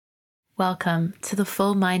Welcome to the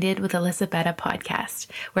Full Minded with Elisabetta podcast,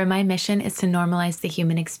 where my mission is to normalize the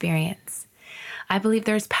human experience. I believe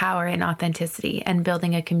there's power in authenticity and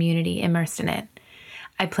building a community immersed in it.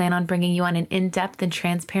 I plan on bringing you on an in-depth and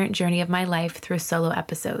transparent journey of my life through solo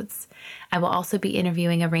episodes. I will also be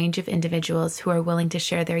interviewing a range of individuals who are willing to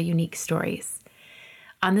share their unique stories.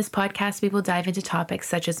 On this podcast, we will dive into topics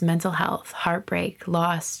such as mental health, heartbreak,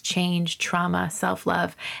 loss, change, trauma,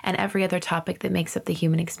 self-love, and every other topic that makes up the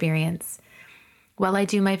human experience. While I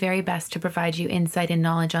do my very best to provide you insight and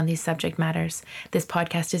knowledge on these subject matters, this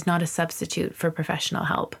podcast is not a substitute for professional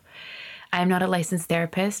help. I am not a licensed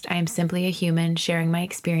therapist. I am simply a human sharing my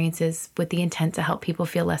experiences with the intent to help people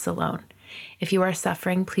feel less alone. If you are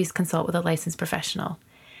suffering, please consult with a licensed professional.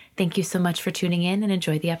 Thank you so much for tuning in and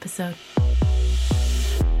enjoy the episode.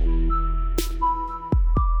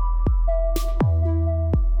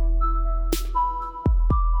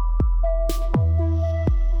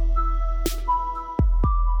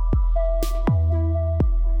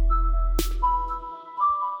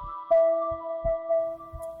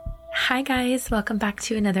 Hi guys, welcome back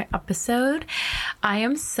to another episode. I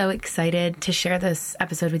am so excited to share this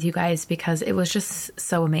episode with you guys because it was just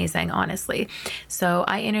so amazing, honestly. So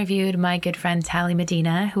I interviewed my good friend Tali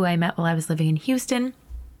Medina, who I met while I was living in Houston.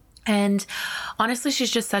 And honestly,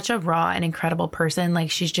 she's just such a raw and incredible person.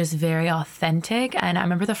 Like, she's just very authentic. And I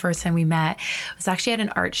remember the first time we met was actually at an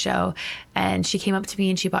art show, and she came up to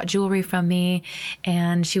me and she bought jewelry from me.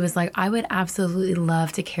 And she was like, I would absolutely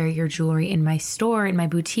love to carry your jewelry in my store, in my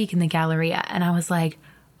boutique, in the Galleria. And I was like,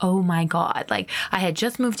 oh my God. Like, I had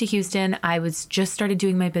just moved to Houston. I was just started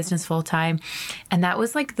doing my business full time. And that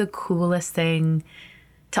was like the coolest thing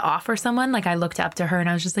to offer someone. Like, I looked up to her and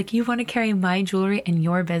I was just like, you want to carry my jewelry in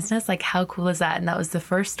your business? Like, how cool is that? And that was the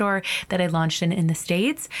first store that I launched in the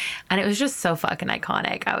States. And it was just so fucking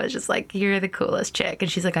iconic. I was just like, you're the coolest chick. And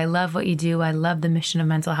she's like, I love what you do. I love the mission of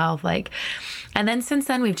mental health. Like, and then since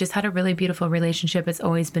then, we've just had a really beautiful relationship. It's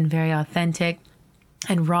always been very authentic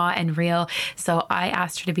and raw and real. So I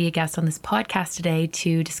asked her to be a guest on this podcast today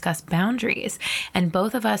to discuss boundaries. And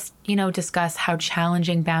both of us, discuss how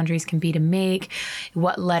challenging boundaries can be to make,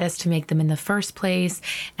 what led us to make them in the first place,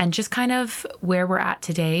 and just kind of where we're at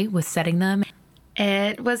today with setting them.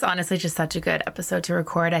 It was honestly just such a good episode to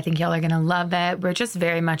record. I think y'all are going to love it. We're just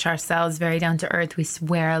very much ourselves, very down to earth. We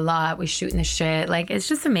swear a lot. We shoot in the shit. Like, it's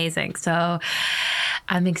just amazing. So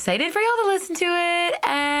I'm excited for y'all to listen to it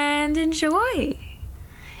and enjoy.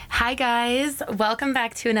 Hi guys, welcome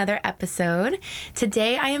back to another episode.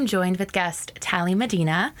 Today I am joined with guest Tali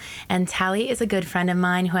Medina, and Tali is a good friend of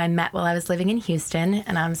mine who I met while I was living in Houston,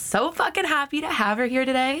 and I'm so fucking happy to have her here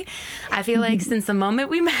today. I feel like since the moment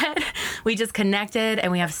we met, we just connected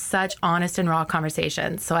and we have such honest and raw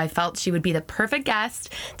conversations. So I felt she would be the perfect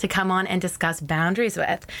guest to come on and discuss boundaries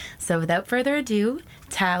with. So without further ado,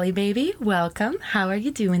 Tali baby, welcome. How are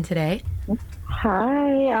you doing today?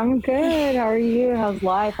 Hi, I'm good. How are you? How's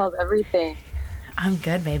life? How's everything? I'm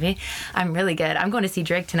good, baby. I'm really good. I'm going to see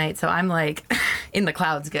Drake tonight, so I'm like in the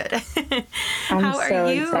clouds good. How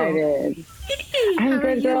are you? Excited. I'm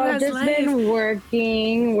good, girl. I've just been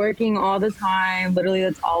working all the time. Literally,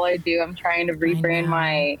 that's all I do. I'm trying to rebrand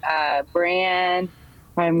my brand.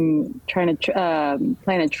 I'm trying to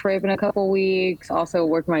plan a trip in a couple weeks, also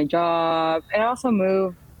work my job, and also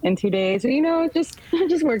move in 2 days. So,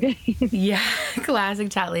 just working. Yeah, classic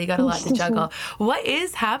Tali. You got a lot to juggle. What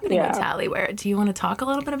is happening with Tali? Do you want to talk a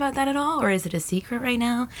little bit about that at all? Or is it a secret right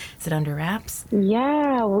now? Is it under wraps?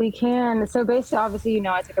 Yeah, we can. So basically, obviously,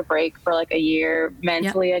 I took a break for like a year.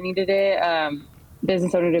 Mentally, yep. I needed it.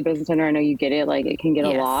 Business owner to business owner, I know you get it. Like, it can get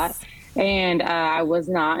a lot. And I was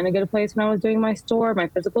not in a good place when I was doing my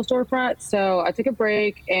physical storefront. So I took a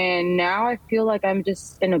break, and now I feel like I'm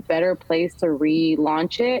just in a better place to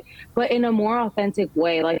relaunch it, but in a more authentic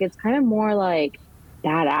way. Like, it's kind of more like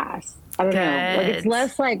badass. I don't know. Like, it's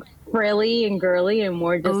less like frilly and girly and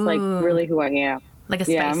more just like really who I am. Like a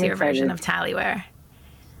spicier version of Tali wear.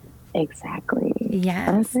 Exactly.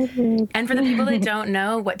 Yes. And for the people that don't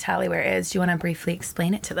know what Tali wear is, do you want to briefly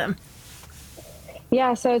explain it to them?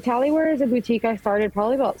 Yeah, so Taliwear is a boutique I started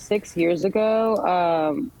probably about 6 years ago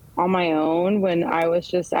on my own when I was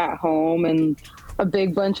just at home and a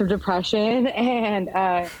big bunch of depression. And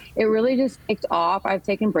it really just kicked off. I've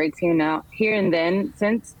taken breaks here and then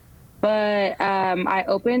since. But I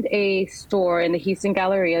opened a store in the Houston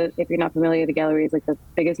Galleria. If you're not familiar, the Galleria is like the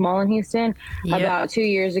biggest mall in Houston about 2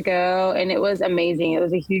 years ago. And it was amazing. It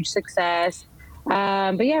was a huge success.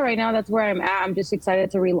 But yeah, right now that's where I'm at. I'm just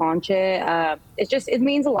excited to relaunch it. It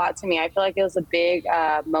means a lot to me. I feel like it was a big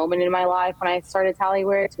moment in my life when I started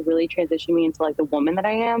Tallywear to really transition me into like the woman that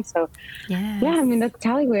I am. So Yes. yeah, I mean, that's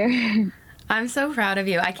Tallywear. I'm so proud of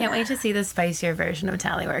you. I can't wait to see the spicier version of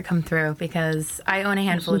Tallywear come through because I own a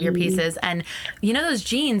handful of your pieces. And you know those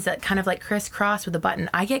jeans that kind of like crisscross with a button?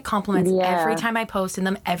 I get compliments every time I post in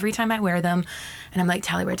them, every time I wear them. And I'm like,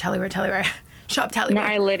 Tallywear, Tallywear, Tallywear. Shop Tallywear. No,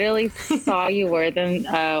 I literally saw you wear them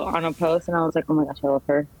on a post and I was like, oh my gosh, I love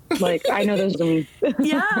her. Like, I know those jeans.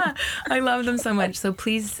 Yeah, I love them so much. So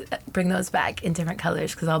please bring those back in different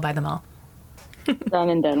colors because I'll buy them all. Done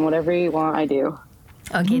and done. Whatever you want, I do.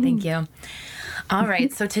 Okay, thank you. All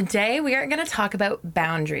right, so today we are going to talk about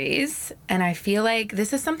boundaries. And I feel like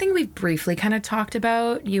this is something we've briefly kind of talked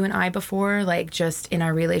about, you and I, before, like just in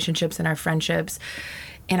our relationships and our friendships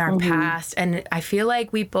in our past. And I feel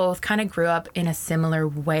like we both kind of grew up in a similar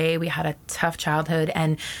way. We had a tough childhood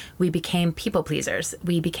and we became people pleasers.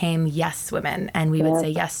 We became yes women and we would say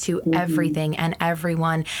yes to everything and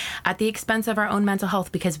everyone at the expense of our own mental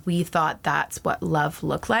health because we thought that's what love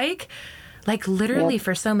looked like. Like literally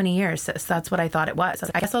for so many years, sis, that's what I thought it was.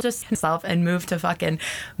 I guess I'll just myself and move to fucking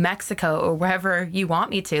Mexico or wherever you want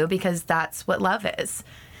me to because that's what love is.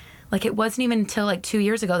 Like it wasn't even until like 2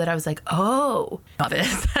 years ago that I was like, oh, love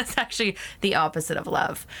is. That's actually the opposite of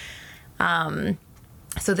love.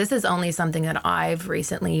 So this is only something that I've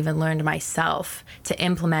recently even learned myself to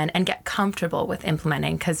implement and get comfortable with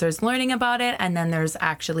implementing because there's learning about it and then there's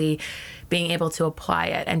actually being able to apply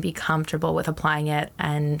it and be comfortable with applying it,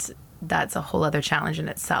 and that's a whole other challenge in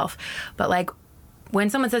itself. But like when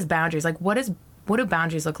someone says boundaries, like what do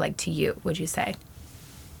boundaries look like to you, would you say?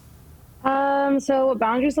 So what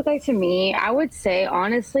boundaries look like to me, I would say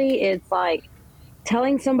honestly, it's like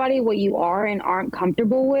telling somebody what you are and aren't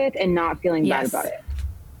comfortable with and not feeling bad about it.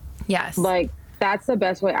 Yes. Like that's the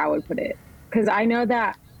best way I would put it. Because I know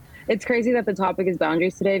that it's crazy that the topic is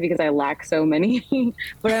boundaries today because I lack so many,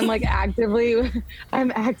 but I'm like actively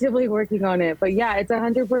working on it. But yeah, it's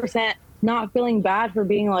 100% not feeling bad for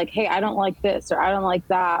being like, hey, I don't like this or I don't like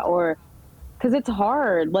that, or because it's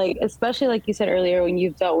hard, like especially like you said earlier when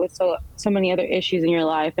you've dealt with so many other issues in your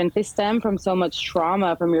life and they stem from so much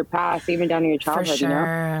trauma from your past, even down to your childhood. For sure. You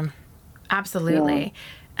know? Absolutely. Yeah.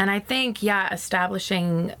 And I think,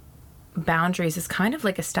 establishing boundaries is kind of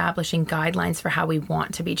like establishing guidelines for how we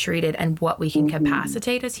want to be treated and what we can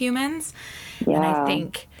capacitate as humans. Yeah. And I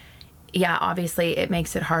think, obviously it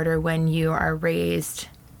makes it harder when you are raised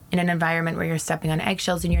in an environment where you're stepping on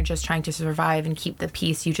eggshells and you're just trying to survive and keep the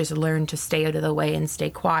peace. You just learn to stay out of the way and stay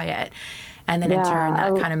quiet. And then in turn,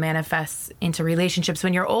 that kind of manifests into relationships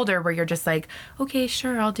when you're older where you're just like, okay,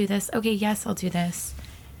 sure, I'll do this. Okay, yes, I'll do this.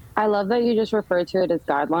 I love that you just refer to it as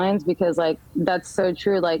guidelines because like, that's so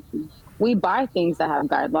true. Like we buy things that have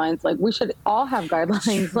guidelines. Like we should all have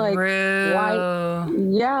guidelines. True.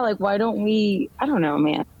 Like why don't we, I don't know,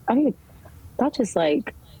 man. I think that just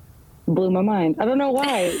like blew my mind. I don't know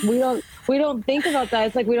why. we don't think about that.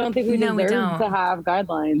 It's like we don't think we deserve to have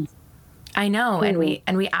guidelines. I know, and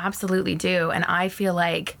we absolutely do. And I feel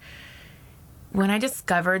like when I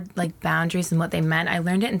discovered like boundaries and what they meant, I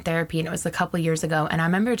learned it in therapy and it was a couple years ago. And I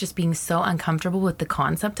remember just being so uncomfortable with the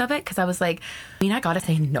concept of it because I was like, I gotta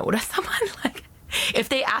say no to someone. Like if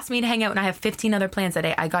they ask me to hang out and I have 15 other plans that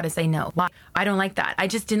day, I gotta say no. Why? I don't like that. I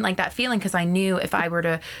just didn't like that feeling because I knew if I were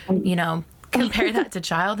to, compare that to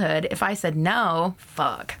childhood, if I said no,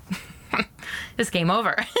 fuck, this game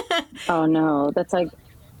over. Oh no, that's like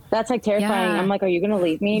terrifying. Yeah. I'm like, are you gonna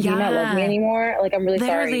leave me? Do you not love me anymore? Like, I'm really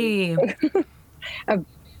sorry.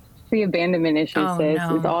 The abandonment issue, sis.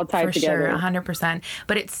 No, it's all tied together. Sure, 100%.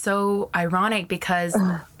 But it's so ironic because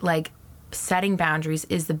like setting boundaries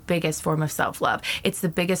is the biggest form of self-love. It's the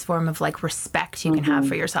biggest form of like respect you can have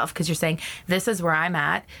for yourself because you're saying, this is where I'm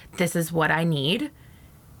at. This is what I need.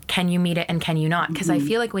 Can you meet it and can you not? Because I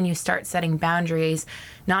feel like when you start setting boundaries,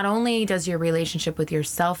 not only does your relationship with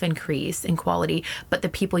yourself increase in quality, but the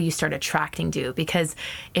people you start attracting do. Because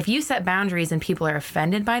if you set boundaries and people are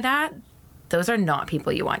offended by that, those are not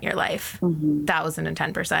people you want in your life.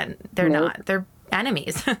 1,010%. They're not. They're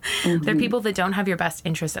enemies. They're people that don't have your best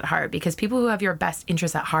interest at heart, because people who have your best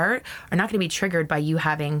interest at heart are not going to be triggered by you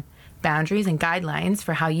having boundaries and guidelines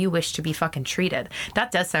for how you wish to be fucking treated.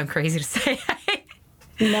 That does sound crazy to say.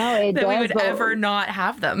 No, it that does. We would ever not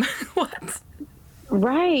have them. What?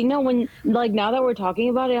 Right. No, when, like, now that we're talking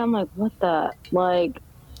about it, I'm like, what the, like,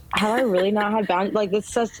 have I really not had boundaries? Like,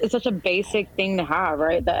 it's such a basic thing to have,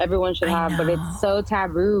 right? That everyone should have, but it's so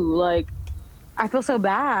taboo. Like, I feel so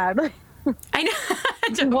bad. I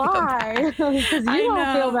know. Why? Because you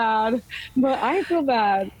don't feel bad, but I feel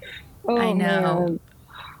bad. Oh, I know. man.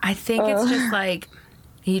 I think it's just like,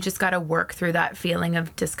 you just got to work through that feeling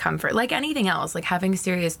of discomfort, like anything else, like having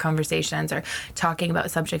serious conversations or talking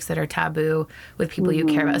about subjects that are taboo with people you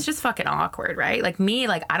care about. It's just fucking awkward, right? Like me,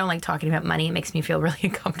 like I don't like talking about money. It makes me feel really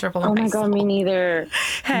uncomfortable. Oh my God, me neither.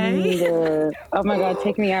 Hey. Me neither. Oh my God,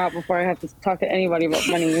 take me out before I have to talk to anybody about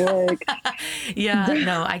money. Like, yeah,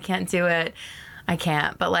 no, I can't do it. I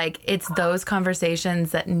can't. But like, it's those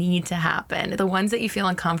conversations that need to happen. The ones that you feel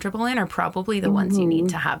uncomfortable in are probably the ones you need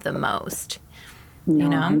to have the most. No, you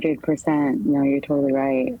know? 100%. No, you're totally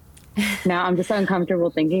right. Now I'm just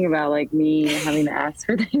uncomfortable thinking about like me having to ask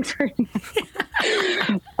for things right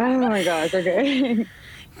now. Oh my gosh, okay.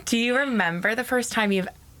 Do you remember the first time you've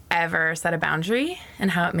ever set a boundary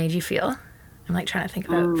and how it made you feel? I'm like trying to think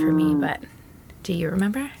about it for me, but do you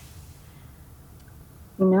remember?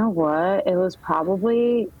 You know what? It was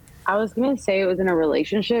probably, I was going to say it was in a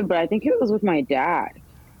relationship, but I think it was with my dad.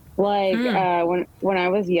 Like, when I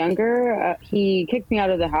was younger, he kicked me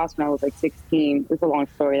out of the house when I was like 16. It's a long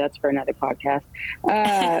story. That's for another podcast.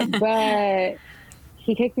 But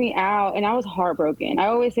he kicked me out and I was heartbroken. I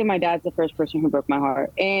always say my dad's the first person who broke my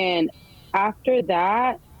heart. And after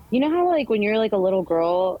that, you know how like when you're like a little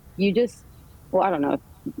girl, you just, well, I don't know if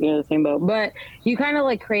you're the same boat, but you kind of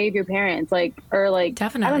like crave your parents, like, or like,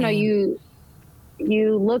 Definitely. I don't know,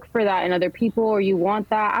 you look for that in other people or you want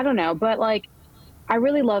that. I don't know. But like, I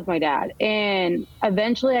really loved my dad. And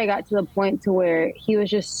eventually I got to the point to where he was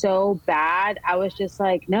just so bad. I was just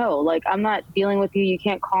like, no, like, I'm not dealing with you. You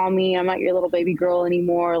can't call me. I'm not your little baby girl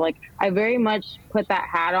anymore. Like, I very much put that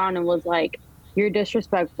hat on and was like, you're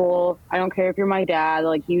disrespectful. I don't care if you're my dad.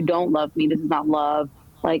 Like, you don't love me. This is not love.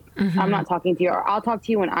 Like, I'm not talking to you. Or I'll talk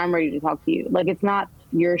to you when I'm ready to talk to you. Like, it's not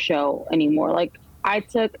your show anymore. Like, I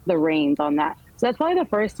took the reins on that. So that's probably the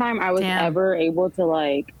first time I was ever able to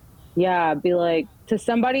like, be like, to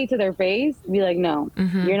somebody to their face, be like, no,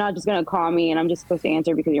 you're not just going to call me and I'm just supposed to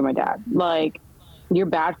answer because you're my dad. Like, you're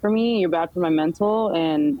bad for me. You're bad for my mental.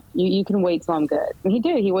 And you can wait till I'm good. And he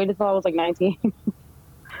did. He waited till I was like 19.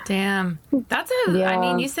 Damn. That's I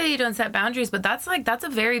mean, you say you don't set boundaries, but that's a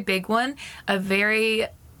very big one, a very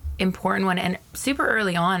important one, and super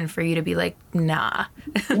early on for you to be like, nah.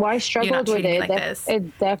 Well, I struggled with it.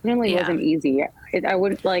 It definitely wasn't easy. I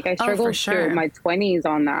struggled through my 20s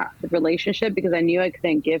on that relationship because I knew I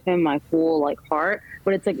couldn't give him my full like heart.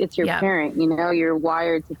 But it's like, it's your parent, you know, you're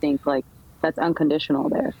wired to think like that's unconditional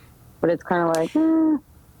there. But it's kind of like,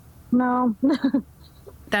 no.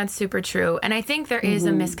 That's super true. And I think there is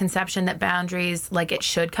a misconception that boundaries, like, it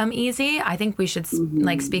should come easy. I think we should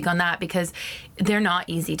like speak on that because they're not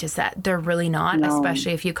easy to set. They're really not,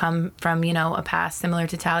 especially if you come from, you know, a past similar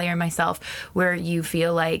to Tali or myself where you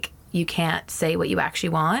feel like you can't say what you actually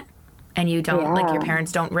want. And you don't, like, your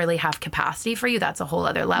parents don't really have capacity for you. That's a whole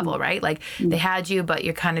other level, right? Like, they had you, but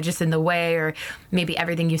you're kind of just in the way, or maybe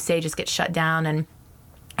everything you say just gets shut down. And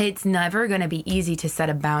it's never going to be easy to set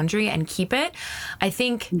a boundary and keep it. I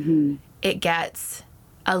think it gets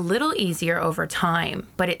a little easier over time,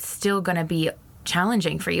 but it's still going to be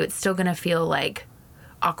challenging for you. It's still going to feel like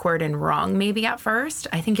awkward and wrong maybe at first.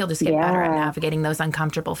 I think you'll just get better at navigating those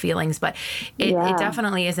uncomfortable feelings, but it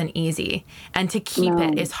definitely isn't easy. And to keep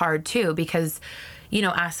it is hard too, because, you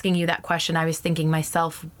know, asking you that question, I was thinking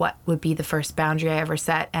myself, what would be the first boundary I ever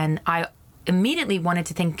set? And I immediately wanted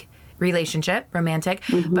to think relationship, romantic,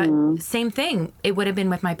 but same thing. It would have been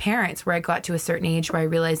with my parents where I got to a certain age where I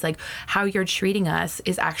realized like how you're treating us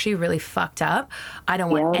is actually really fucked up. I don't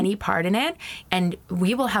want any part in it. And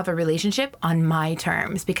we will have a relationship on my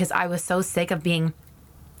terms because I was so sick of being,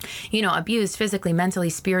 you know, abused physically, mentally,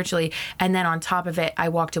 spiritually. And then on top of it, I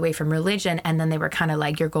walked away from religion and then they were kind of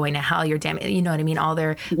like, you're going to hell, you're damn, you know what I mean? All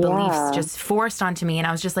their beliefs just forced onto me. And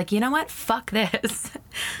I was just like, you know what? Fuck this.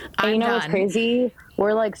 And you know what's crazy?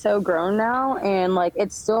 We're like so grown now and like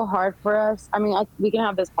it's still hard for us. I mean, we can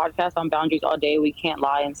have this podcast on boundaries all day. We can't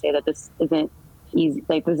lie and say that this isn't easy.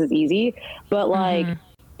 Like this is easy, but like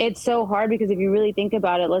it's so hard because if you really think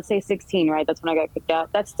about it, let's say 16, right? That's when I got kicked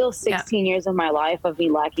out. That's still 16 years of my life of me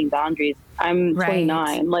lacking boundaries. I'm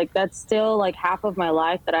 29. Like that's still like half of my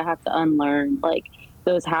life that I have to unlearn like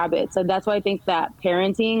those habits. So that's why I think that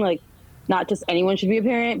parenting, like not just anyone should be a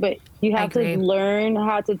parent, but you have to learn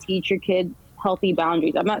how to teach your kid healthy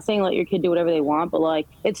boundaries. I'm not saying let your kid do whatever they want, but like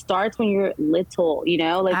it starts when you're little, you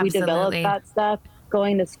know, like we develop that stuff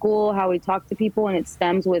going to school, how we talk to people, and it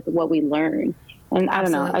stems with what we learn. And I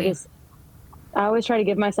don't know, I always try to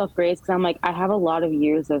give myself grace because I'm like, I have a lot of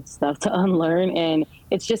years of stuff to unlearn. And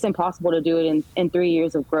it's just impossible to do it in 3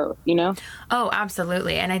 years of growth, you know? Oh,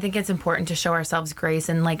 absolutely. And I think it's important to show ourselves grace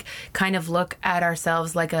and like kind of look at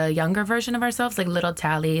ourselves like a younger version of ourselves, like little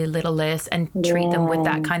Tali, little Liz, and treat them with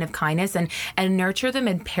that kind of kindness and nurture them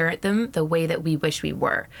and parent them the way that we wish we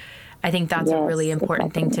were. I think that's a really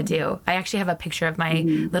important thing to do. I actually have a picture of my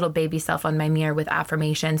little baby self on my mirror with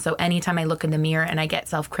affirmation. So anytime I look in the mirror and I get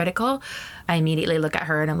self-critical, I immediately look at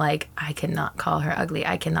her and I'm like, I cannot call her ugly.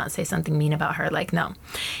 I cannot say something mean about her. Like, no.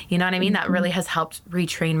 You know what I mean? That really has helped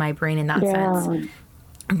retrain my brain in that sense.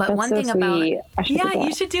 But that's one so thing sweet. about,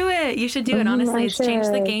 you should do it. You should do it. Honestly, it's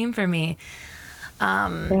changed the game for me.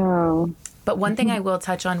 But one thing I will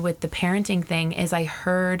touch on with the parenting thing is I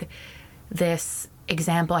heard this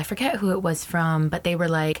example. I forget who it was from, but they were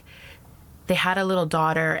like, they had a little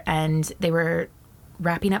daughter and they were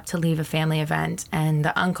wrapping up to leave a family event, and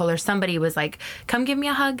the uncle or somebody was like, come give me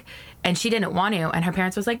a hug, and she didn't want to, and her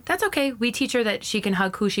parents was like, that's okay, we teach her that she can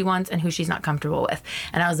hug who she wants and who she's not comfortable with.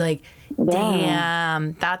 And I was like,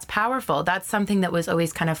 damn, that's powerful. That's something that was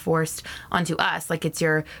always kind of forced onto us, like it's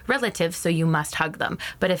your relative, so you must hug them.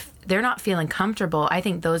 But if they're not feeling comfortable, I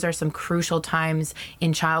think those are some crucial times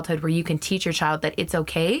in childhood where you can teach your child that it's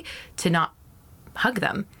okay to not hug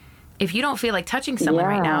them. If you don't feel like touching someone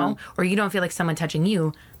right now, or you don't feel like someone touching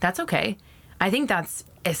you, that's okay. I think that's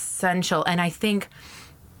essential. And I think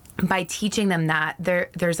by teaching them that,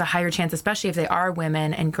 there's a higher chance, especially if they are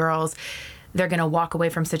women and girls, they're going to walk away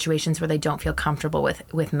from situations where they don't feel comfortable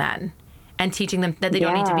with men. And teaching them that they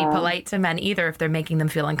don't need to be polite to men either if they're making them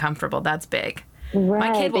feel uncomfortable. That's big. Right.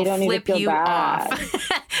 My kid will flip you off.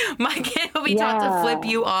 My kid will be taught to flip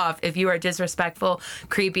you off if you are disrespectful,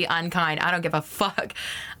 creepy, unkind. I don't give a fuck.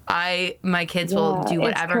 My kids will do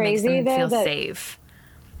whatever makes them feel safe.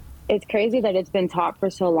 It's crazy that it's been taught for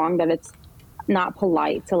so long that it's not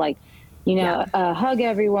polite to, like, you know, hug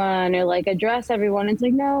everyone or like address everyone. It's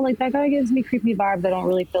like, no, like that guy gives me creepy vibes. I don't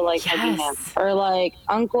really feel like hugging him. Or like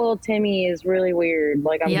Uncle Timmy is really weird.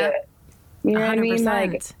 Like I'm good. You know 100%. What I mean?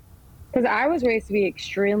 Like, because I was raised to be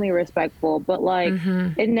extremely respectful, but like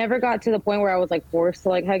it never got to the point where I was like forced to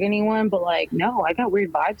like hug anyone. But like, no, I got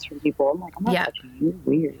weird vibes from people. I'm like, I'm not touching you.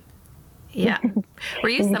 Weird. Yeah. Were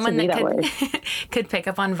you someone that could pick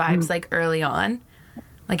up on vibes like early on?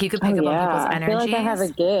 Like you could pick up on people's energies? I feel like I have a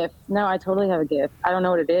gift. No, I totally have a gift. I don't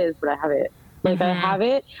know what it is, but I have it. Like I have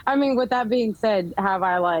it. I mean, with that being said, have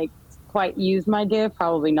I like quite used my gift?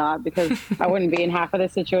 Probably not, because I wouldn't be in half of the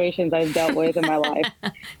situations I've dealt with in my life.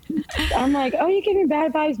 I'm like, oh, you give me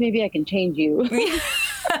bad vibes, maybe I can change you.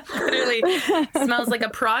 Literally smells like a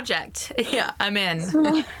project. Yeah, I'm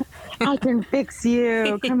in. I can fix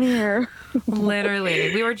you. Come here.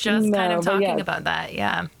 Literally. We were just kind of talking about that.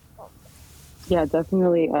 Yeah. Yeah,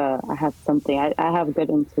 definitely. I have something. I have good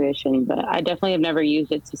intuition, but I definitely have never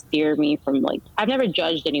used it to steer me from like, I've never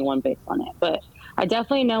judged anyone based on it, but I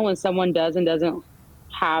definitely know when someone does and doesn't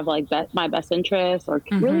have like my best interest or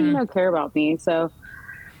really, you know, care about me. So,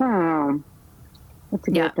 I don't know. It's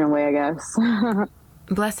a different way, I guess.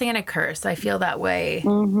 Blessing and a curse. I feel that way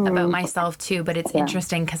about myself too, but it's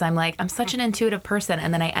interesting because I'm like, I'm such an intuitive person,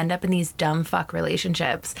 and then I end up in these dumb fuck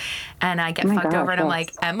relationships and I get fucked over and I'm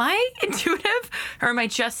like, am I intuitive or am I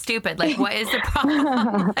just stupid? Like, what is the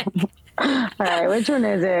problem? All right, which one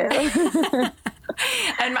is it?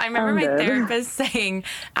 And I remember my therapist saying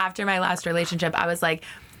after my last relationship, I was like,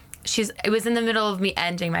 it was in the middle of me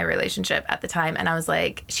ending my relationship at the time. And I was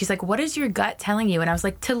like, she's like, what is your gut telling you? And I was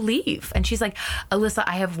like, to leave. And she's like, Alyssa,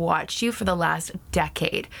 I have watched you for the last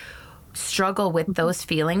decade struggle with those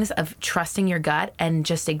feelings of trusting your gut and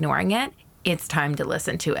just ignoring it. It's time to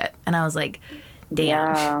listen to it. And I was like,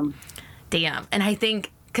 damn. And I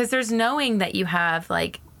think, because there's knowing that you have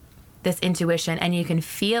like this intuition and you can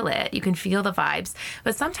feel it, you can feel the vibes,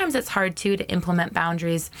 but sometimes it's hard too to implement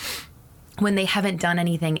boundaries when they haven't done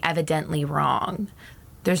anything evidently wrong.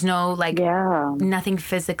 There's no like nothing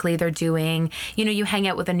physically they're doing. You know, you hang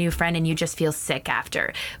out with a new friend and you just feel sick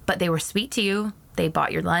after, but they were sweet to you. They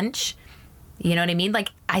bought your lunch. You know what I mean? Like,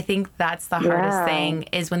 I think that's the hardest thing,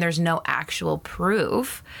 is when there's no actual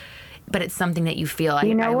proof, but it's something that you feel.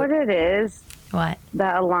 You know what it is? What?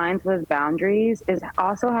 That aligns with boundaries is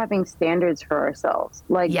also having standards for ourselves.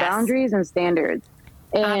 Like boundaries and standards.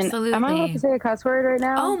 And absolutely. Am I allowed to say a cuss word right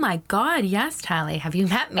now? Oh my God, yes, Tali. Have you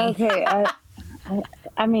met me? Okay.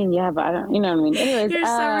 I mean, yeah, but I don't, you know what I mean? Anyways. You're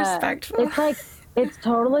so respectful. It's like, it's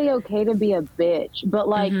totally okay to be a bitch. But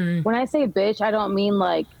like, when I say bitch, I don't mean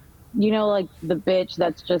like, you know, like the bitch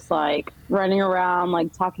that's just like running around,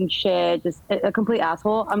 like talking shit, just a complete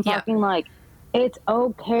asshole. I'm talking like, it's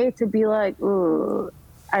okay to be like, ooh,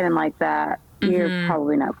 I didn't like that. You're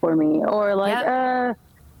probably not for me. Or like,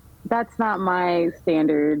 that's not my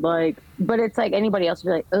standard. Like, but it's like anybody else would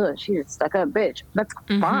be like, oh, she's a stuck up bitch. That's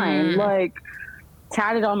fine. Like,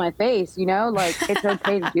 tatted on my face, you know, like it's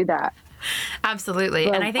okay to do that. Absolutely.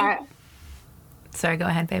 But and I think, sorry, go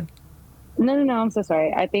ahead, babe. No, I'm so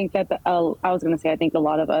sorry. I think that I was going to say, I think a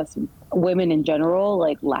lot of us women in general,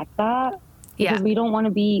 like, lack that because we don't want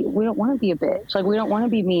to be a bitch. Like, we don't want to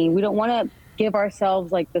be mean. We don't want to give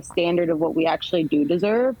ourselves like the standard of what we actually do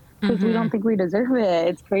deserve because we don't think we deserve it.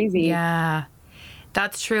 It's crazy. Yeah.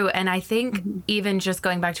 That's true. And I think even just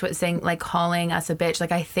going back to it saying like calling us a bitch,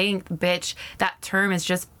 like I think bitch, that term has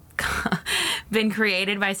just been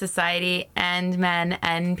created by society and men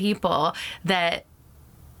and people that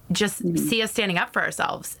just see us standing up for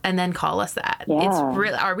ourselves and then call us that. Yeah. It's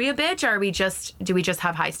really, are we a bitch or do we just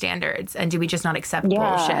have high standards and do we just not accept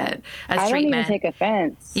bullshit as I treatment? I don't even take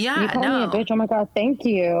offense. Yeah, you call me a bitch. Oh my God, thank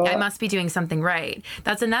you. I must be doing something right.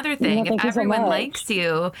 That's another thing. If everyone likes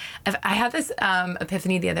you, if I had this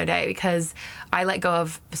epiphany the other day because I let go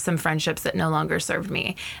of some friendships that no longer served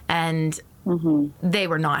me and they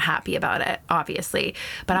were not happy about it, obviously.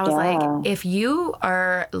 But I was like, if you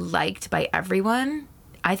are liked by everyone,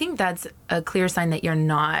 I think that's a clear sign that you're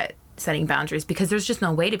not setting boundaries because there's just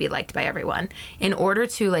no way to be liked by everyone. In order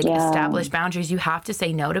to like establish boundaries, you have to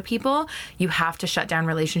say no to people. You have to shut down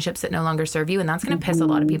relationships that no longer serve you. And that's going to piss a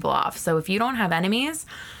lot of people off. So if you don't have enemies,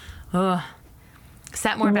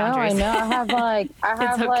 set more boundaries. I know. I have like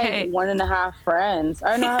 1.5 friends.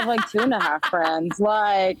 I have like 2.5 friends.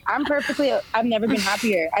 Like I've never been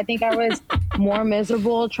happier. I think I was more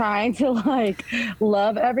miserable trying to like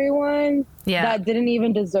love everyone that didn't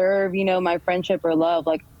even deserve, you know, my friendship or love.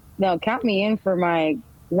 Like, no, count me in for my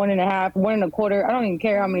 1.5, 1.25. I don't even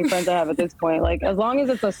care how many friends I have at this point. Like, as long as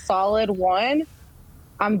it's a solid one,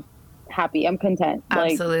 I'm happy. I'm content.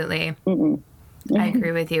 Absolutely. I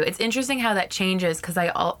agree with you. It's interesting how that changes because I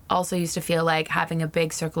also used to feel like having a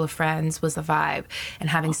big circle of friends was the vibe and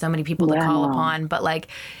having so many people to call upon, but like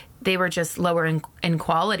they were just lower in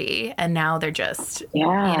quality and now they're just, you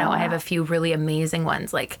know, I have a few really amazing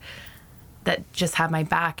ones like that just have my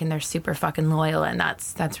back and they're super fucking loyal and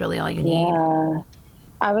that's really all you need. Yeah.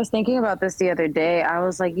 I was thinking about this the other day. I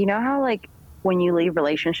was like, you know how like when you leave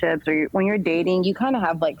relationships or when you're dating, you kind of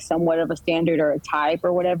have like somewhat of a standard or a type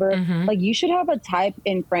or whatever. Like you should have a type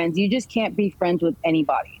in friends. You just can't be friends with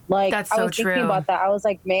anybody. Like that's so I was true. Thinking about that. I was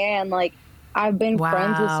like, man, like I've been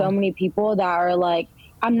friends with so many people that are like,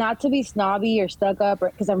 I'm not to be snobby or stuck up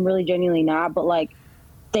because I'm really genuinely not, but like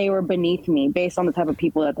they were beneath me based on the type of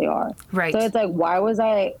people that they are. Right. So it's like, why was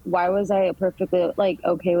I perfectly like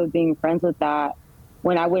okay with being friends with that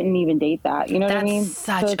when I wouldn't even date that? You know what I mean? That's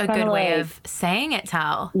such a good way of saying it,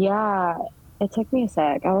 Tal. Yeah. It took me a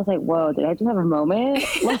sec. I was like, whoa, did I just have a moment?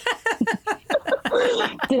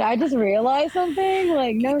 Did I just realize something?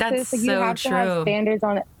 Like, no, that's sis, like, so you have to have standards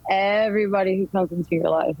on everybody who comes into your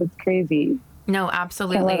life. It's crazy. No,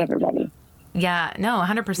 absolutely. Can't love everybody. Yeah, no,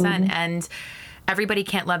 100%. And everybody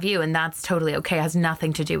can't love you, and that's totally okay. It has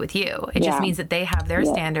nothing to do with you. It just means that they have their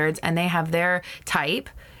standards and they have their type,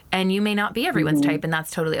 and you may not be everyone's type, and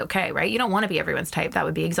that's totally okay, right? You don't want to be everyone's type. That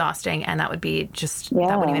would be exhausting, and that would be just,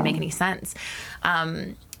 that wouldn't even make any sense.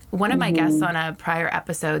 One of my guests on a prior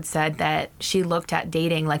episode said that she looked at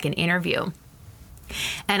dating like an interview.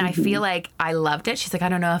 And I feel like I loved it. She's like, I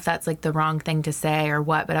don't know if that's like the wrong thing to say or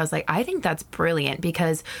what, but I was like, I think that's brilliant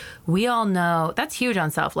because we all know that's huge on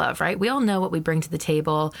self-love, right? We all know what we bring to the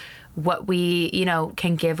table, what we, you know,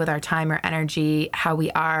 can give with our time or energy, how we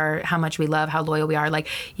are, how much we love, how loyal we are. Like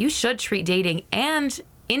you should treat dating and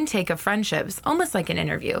intake of friendships almost like an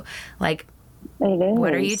interview. Like,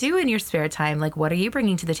 what are you doing in your spare time? Like, what are you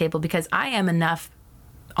bringing to the table? Because I am enough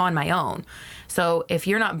on my own. So if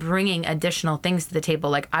you're not bringing additional things to the table,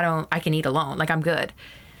 like I can eat alone. Like I'm good.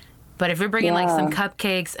 But if you're bringing like some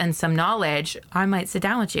cupcakes and some knowledge, I might sit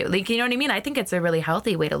down with you. Like, you know what I mean? I think it's a really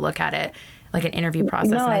healthy way to look at it, like an interview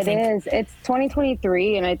process. No, it is. It's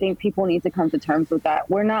 2023, and I think people need to come to terms with that.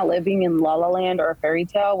 We're not living in La La Land or a fairy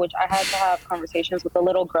tale, which I had to have conversations with the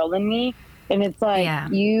little girl in me. And it's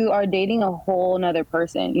like, you are dating a whole nother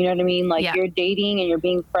person. You know what I mean? Like you're dating and you're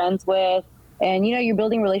being friends with, and, you know, you're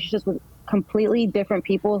building relationships with completely different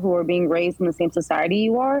people who are being raised in the same society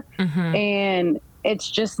you are. And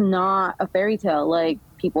it's just not a fairy tale. Like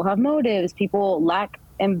people have motives, people lack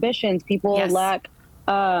ambitions, people lack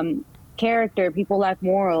character, people lack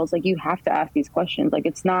morals. Like you have to ask these questions. Like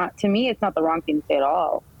it's not, to me, it's not the wrong thing to say at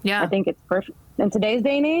all. I think it's perfect. In today's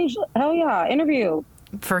day and age, hell yeah, interview.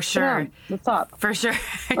 For sure. Let's talk. For sure.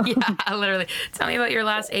 Yeah, literally. Tell me about your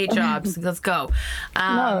last 8 jobs. Let's go.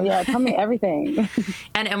 Tell me everything.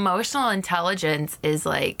 And emotional intelligence is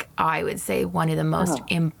like, I would say, one of the most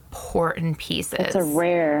important pieces. It's a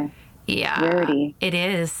rarity. It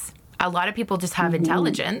is. A lot of people just have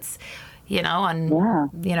intelligence, on,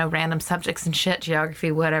 random subjects and shit,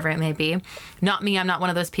 geography, whatever it may be. Not me. I'm not one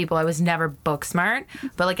of those people. I was never book smart,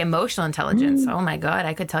 but like emotional intelligence. Oh my God.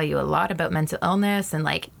 I could tell you a lot about mental illness and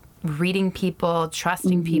like reading people,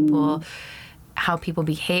 trusting people, how people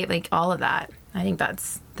behave, like all of that. I think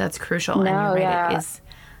that's crucial. And you're right, it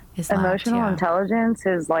is emotional intelligence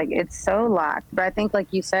is like, it's so lacked. But I think, like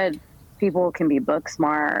you said, people can be book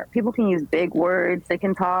smart. People can use big words. They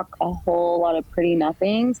can talk a whole lot of pretty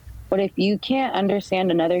nothings. But if you can't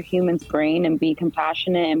understand another human's brain and be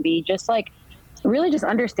compassionate and be just like really just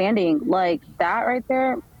understanding like that right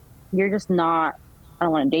there, you're just not, I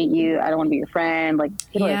don't want to date you. I don't want to be your friend. Like,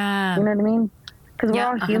 you know what I mean? Because we're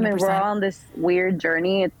all human. 100%. We're all on this weird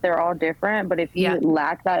journey. They're all different. But if you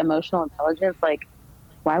lack that emotional intelligence, like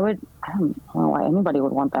I don't know why anybody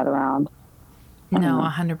would want that around. No,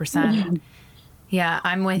 100%. Yeah,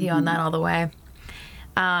 I'm with you on that all the way.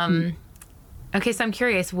 Okay, so I'm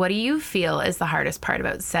curious, what do you feel is the hardest part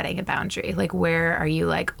about setting a boundary? Like, where are you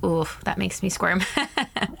like, oof, that makes me squirm?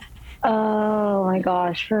 Oh my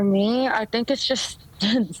gosh. For me, I think it's just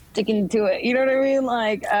sticking to it. You know what I mean?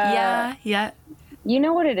 Like, yeah. You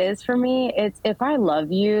know what it is for me? It's if I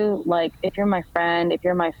love you, like if you're my friend, if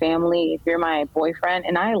you're my family, if you're my boyfriend,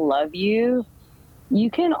 and I love you, you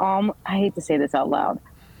can, I hate to say this out loud.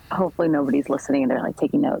 Hopefully nobody's listening and they're like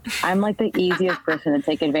taking notes. I'm like the easiest person to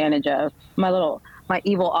take advantage of. My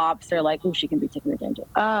evil ops are like, ooh, she can be taken advantage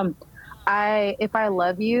of. If I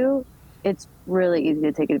love you, it's really easy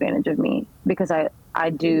to take advantage of me because I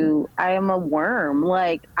am a worm.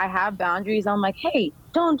 Like I have boundaries. I'm like, hey,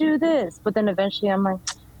 don't do this. But then eventually I'm like,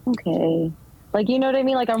 okay. Like, you know what I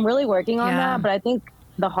mean? Like I'm really working on that. But I think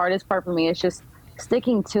the hardest part for me is just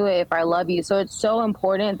sticking to it if I love you. So it's so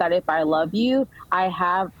important that if I love you, I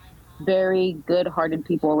have very good-hearted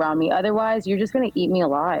people around me. Otherwise, you're just going to eat me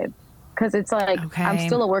alive. Because it's like, I'm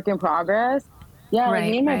still a work in progress. Yeah, like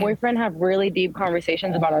me and my boyfriend have really deep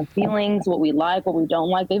conversations about our feelings, what we like, what we don't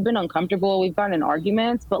like. They've been uncomfortable. We've gotten in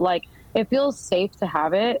arguments, but like, it feels safe to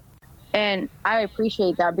have it. And I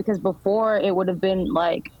appreciate that because before it would have been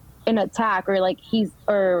like an attack or like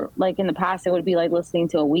like in the past, it would be like listening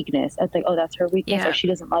to a weakness. It's like, oh, that's her weakness or she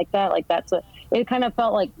doesn't like that. Like that's it kind of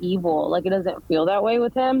felt like evil. Like it doesn't feel that way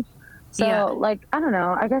with him. So like, I don't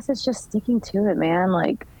know. I guess it's just sticking to it, man.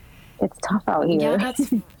 Like it's tough out here.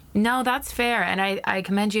 Yeah, that's fair. And I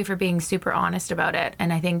commend you for being super honest about it.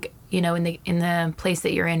 And I think, in the place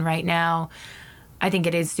that you're in right now, I think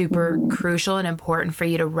it is super crucial and important for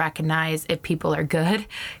you to recognize if people are good.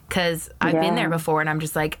 Because I've been there before and I'm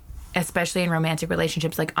just like, especially in romantic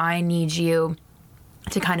relationships, like I need you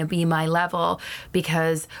to kind of be my level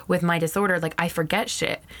because with my disorder, like I forget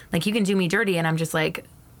shit. Like you can do me dirty and I'm just like,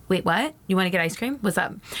 wait, what? You want to get ice cream? What's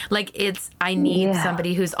up? Like I need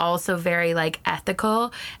somebody who's also very like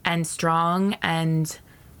ethical and strong and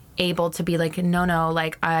able to be like, no,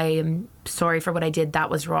 like I'm sorry for what I did. That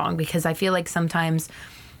was wrong. Because I feel like sometimes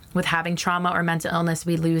with having trauma or mental illness,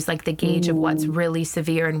 we lose like the gauge of what's really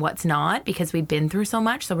severe and what's not because we've been through so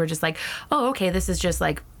much. So we're just like, oh, okay, this is just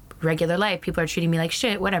like regular life. People are treating me like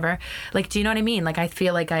shit, whatever. Like, do you know what I mean? Like, I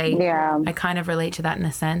feel like I kind of relate to that in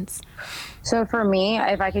a sense. So for me,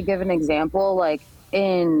 if I could give an example, like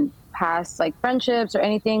in past like friendships or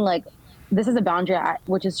anything, like this is a boundary,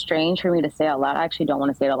 which is strange for me to say out loud. I actually don't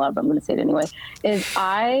want to say it out loud, but I'm going to say it anyway, is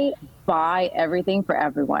I buy everything for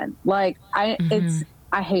everyone. Like I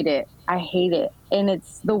hate it. I hate it. And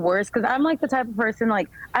it's the worst because I'm like the type of person, like,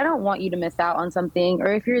 I don't want you to miss out on something.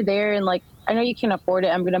 Or if you're there and like, I know you can't afford it,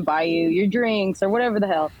 I'm going to buy you your drinks or whatever the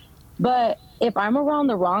hell. But if I'm around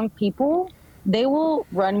the wrong people, they will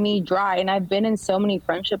run me dry. And I've been in so many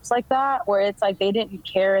friendships like that where it's like they didn't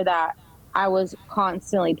care that I was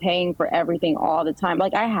constantly paying for everything all the time.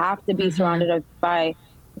 Like I have to be surrounded by,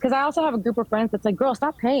 because I also have a group of friends that's like, girl,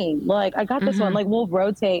 stop paying. Like I got this one, like we'll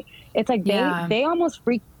rotate. It's like they almost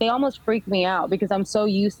freak me out because I'm so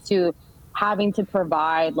used to having to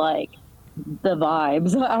provide like the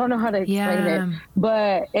vibes. I don't know how to explain it,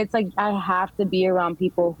 but it's like I have to be around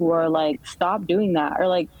people who are like, stop doing that, or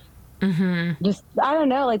like just, I don't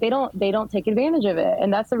know, like they don't take advantage of it.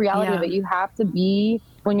 And that's the reality of it. You have to be,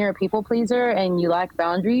 when you're a people pleaser and you lack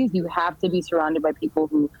boundaries, you have to be surrounded by people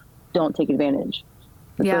who don't take advantage.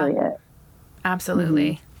 That's really it.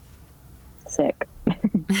 Absolutely. Sick.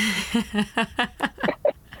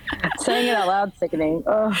 Saying it out loud, sickening.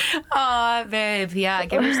 Oh, babe. Yeah.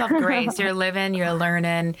 Give yourself grace. You're living, you're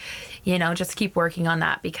learning, just keep working on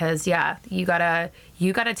that because you gotta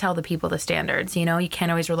tell the people the standards, you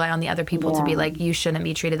can't always rely on the other people to be like, you shouldn't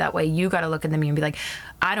be treated that way. You gotta look in the mirror and be like,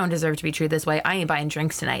 I don't deserve to be treated this way. I ain't buying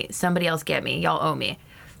drinks tonight. Somebody else get me. Y'all owe me.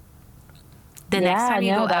 The next time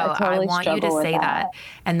you go out, totally I want you to say that.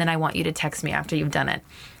 And then I want you to text me after you've done it.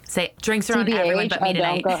 Say, drinks are on everyone but me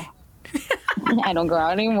tonight. I don't go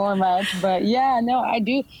out anymore much, but I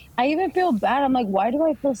do. I even feel bad. I'm like, why do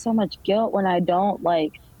I feel so much guilt when I don't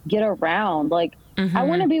get around? Like, I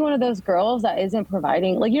want to be one of those girls that isn't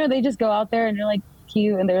providing. Like, they just go out there and they're like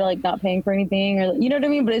cute and they're like not paying for anything, or you know what I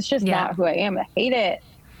mean? But it's just not who I am. I hate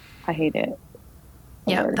it.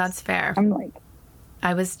 Yeah, that's fair. I'm like,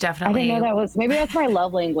 I was definitely. I didn't know maybe that's my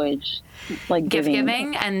love language, like gift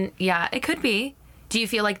giving, and it could be. Do you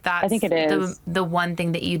feel like that's I think it is. the one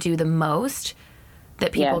thing that you do the most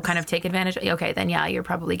that people kind of take advantage of? Okay, then you're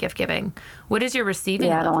probably gift giving. What is your receiving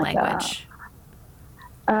love language?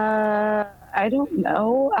 I don't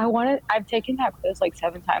know. I've taken that quiz like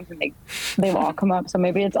 7 times and they've all come up. So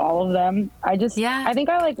maybe it's all of them. I think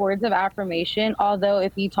I like words of affirmation. Although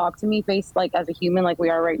if you talk to me face like as a human, like we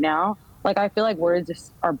are right now, like I feel like words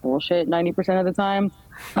just are bullshit 90% of the time.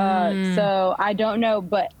 So I don't know,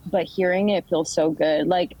 but hearing it feels so good.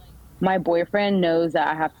 Like my boyfriend knows that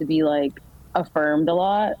I have to be like affirmed a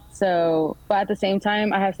lot. So, but at the same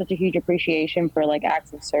time, I have such a huge appreciation for like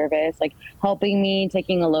acts of service, like helping me,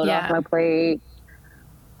 taking a load off my plate.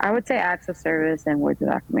 I would say acts of service and words of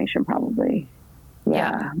affirmation probably.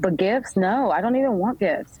 Yeah. But gifts, no, I don't even want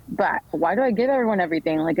gifts. But why do I give everyone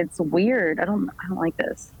everything? Like it's weird. I don't like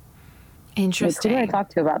this. Interesting. Like, who do I talk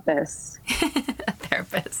to about this? A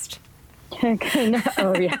therapist.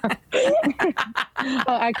 Oh, yeah.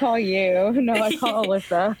 I call you. No, I call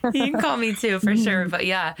Alyssa. You can call me too, for sure. But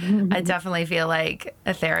I definitely feel like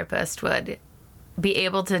a therapist would be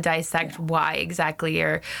able to dissect why exactly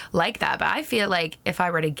you're like that. But I feel like if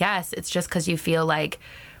I were to guess, it's just because you feel like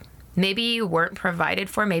maybe you weren't provided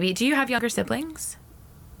for. Maybe. Do you have younger siblings?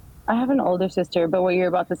 I have an older sister, but what you're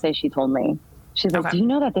about to say, she told me. She's like, do you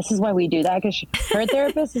know that this is why we do that? Because her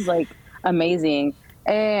therapist is like amazing.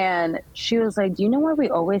 And she was like, do you know why we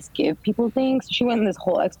always give people things? She went in this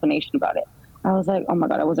whole explanation about it. I was like, oh my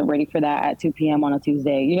God, I wasn't ready for that at 2 p.m. on a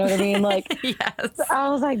Tuesday. You know what I mean? Like, yes. I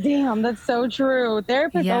was like, damn, that's so true.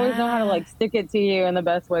 Therapists always know how to like stick it to you in the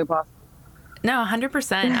best way possible. No,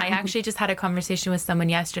 100%. I actually just had a conversation with someone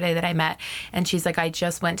yesterday that I met, and she's like, I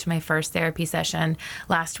just went to my first therapy session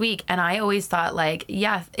last week. And I always thought like,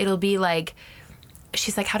 it'll be like,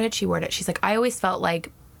 she's like, how did she word it? She's like, I always felt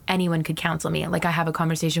like anyone could counsel me. Like I have a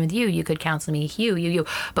conversation with you, you could counsel me, you.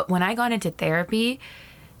 But when I got into therapy,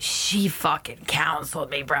 she fucking counseled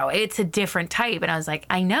me, bro. It's a different type. And I was like,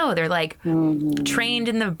 I know. They're like trained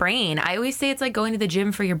in the brain. I always say it's like going to the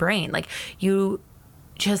gym for your brain. Like you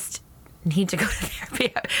just need to go to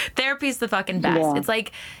therapy. Therapy's the fucking best. Yeah. It's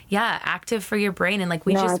like, active for your brain. And like,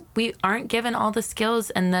 we aren't given all the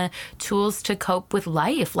skills and the tools to cope with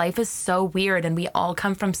life. Life is so weird. And we all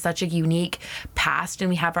come from such a unique past and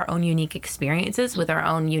we have our own unique experiences with our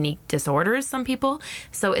own unique disorders, some people.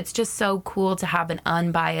 So it's just so cool to have an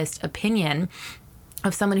unbiased opinion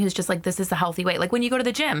of someone who's just like, this is the healthy way. Like when you go to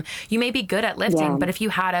the gym, you may be good at lifting, but if you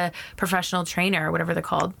had a professional trainer or whatever they're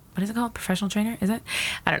called, what is it called? Professional trainer? Is it?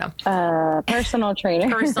 I don't know. Personal trainer.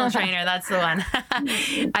 Personal trainer. That's the one.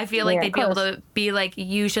 I feel like they'd be able to be like,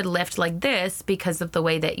 you should lift like this because of the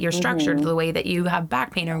way that you're structured, the way that you have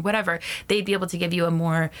back pain or whatever. They'd be able to give you a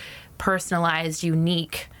more personalized,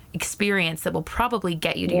 unique experience that will probably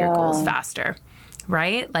get you to your goals faster.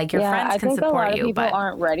 Right? Like your friends can support you. I think a lot of people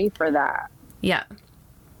aren't ready for that. Yeah.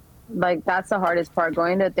 Like that's the hardest part.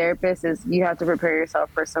 Going to a therapist is you have to prepare yourself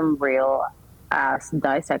for some real ass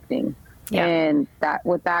dissecting. Yeah. And that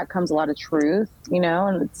with that comes a lot of truth,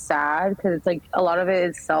 and it's sad because it's like a lot of it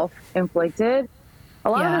is self-inflicted. A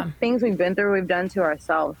lot of the things we've been through, we've done to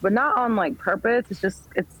ourselves, but not on like purpose.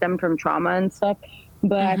 It's stemmed from trauma and stuff.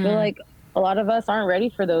 But I feel like a lot of us aren't ready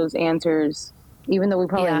for those answers, even though we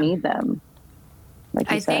probably need them. Like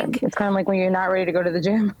you said, it's kind of like when you're not ready to go to the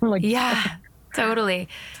gym. Like, totally.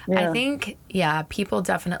 Yeah. I think, people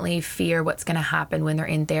definitely fear what's going to happen when they're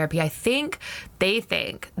in therapy. I think they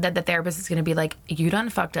think that the therapist is going to be like, you done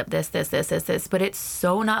fucked up this, but it's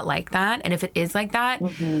so not like that. And if it is like that,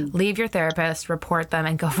 leave your therapist, report them,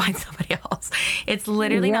 and go find somebody else. It's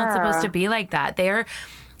literally not supposed to be like that.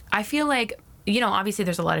 I feel like, obviously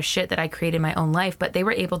there's a lot of shit that I created in my own life, but they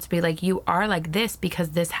were able to be like, you are like this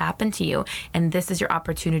because this happened to you. And this is your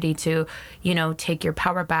opportunity to, take your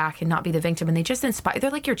power back and not be the victim. And they just inspire.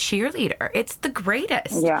 They're like your cheerleader. It's the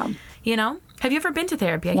greatest. Yeah. you know? Have you ever been to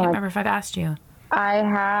therapy? I can't remember if I've asked you. I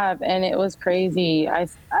have, and it was crazy. I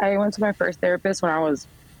went to my first therapist when I was,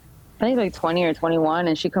 I think, like 20 or 21,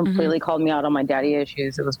 and she completely called me out on my daddy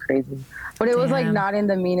issues. It was crazy. But it was like not in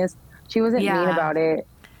the meanest, she wasn't mean about it.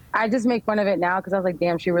 I just make fun of it now because I was like,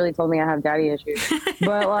 damn, she really told me I have daddy issues.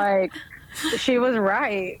 But like, she was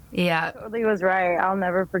right. Yeah. Totally was right. I'll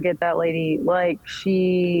never forget that lady. Like,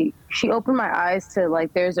 she opened my eyes to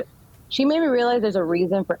like, she made me realize there's a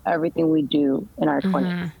reason for everything we do in our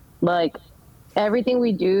 20s. Like, everything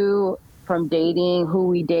we do, from dating, who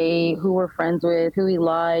we date, who we're friends with, who we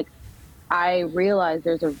like, I realized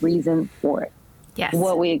there's a reason for it. Yes.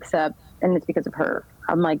 What we accept, and it's because of her.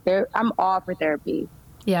 I'm like, I'm all for therapy.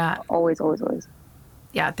 Yeah. Always, always, always.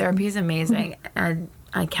 Yeah, therapy is amazing, and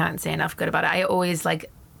I can't say enough good about it. I always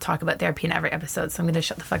like talk about therapy in every episode, so I'm going to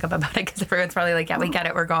shut the fuck up about it because everyone's probably like, yeah, we get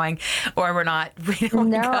it, we're going, or we're not. We don't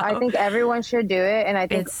No, go. I think everyone should do it, and I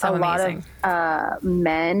think it's so a amazing. lot of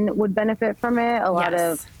men would benefit from it. A lot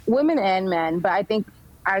of women and men, but I think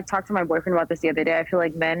I talked to my boyfriend about this the other day. I feel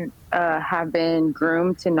like men have been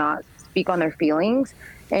groomed to not speak on their feelings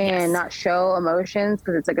and not show emotions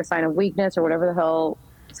because it's like a sign of weakness or whatever the hell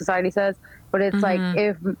society says. But it's like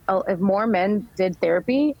if more men did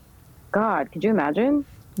therapy, God, could you imagine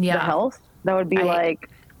the health that would be like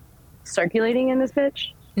circulating in this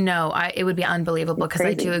bitch? No, it would be unbelievable because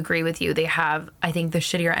I do agree with you. They have, I think, the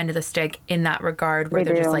shittier end of the stick in that regard where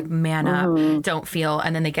they're just like, man up, don't feel,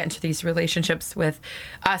 and then they get into these relationships with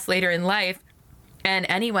us later in life and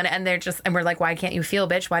anyone, and they're just, and we're like, why can't you feel,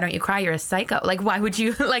 bitch? Why don't you cry? You're a psycho. Like, why would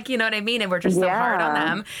you, like, you know what I mean? And we're just so hard on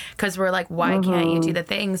them because we're like, why can't you do the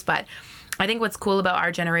things? But I think what's cool about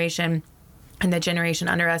our generation and the generation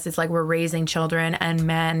under us is like we're raising children and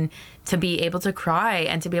men to be able to cry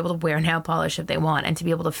and to be able to wear nail polish if they want and to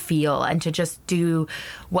be able to feel and to just do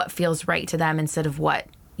what feels right to them instead of what,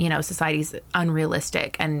 you know, society's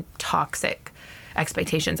unrealistic and toxic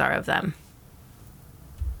expectations are of them.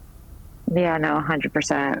 Yeah, no,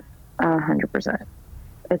 100%. 100%.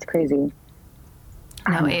 It's crazy.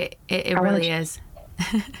 No, it really is.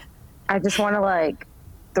 I just want to like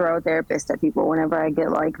throw a therapist at people whenever I get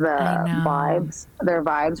like the vibes. Their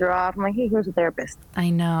vibes are off. I'm like, hey, here's a therapist. I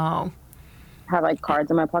know. Have like cards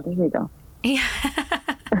in my pocket. Here you go. Yeah.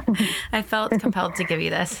 I felt compelled to give you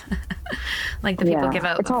this. Like the people give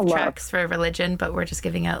out tracts for religion, but we're just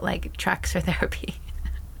giving out like tracts for therapy.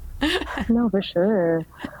 No, for sure.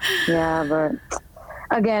 Yeah, but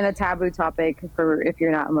again, a taboo topic for if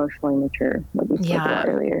you're not emotionally mature, like we spoke about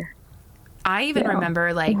earlier. I even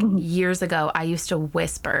remember like years ago, I used to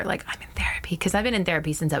whisper like, I'm in therapy, because I've been in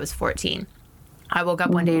therapy since I was 14. I woke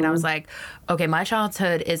up one day and I was like, okay, my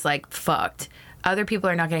childhood is like fucked. Other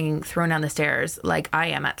people are not getting thrown down the stairs like I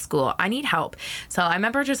am at school. I need help. So I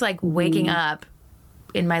remember just like waking up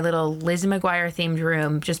in my little Lizzie McGuire themed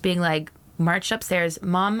room, just being like, marched upstairs,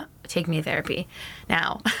 Mom, take me to therapy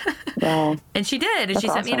now. And she did. And she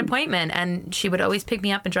sent me an appointment, and she would always pick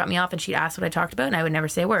me up and drop me off, and she'd ask what I talked about, and I would never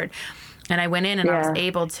say a word. And I went in and I was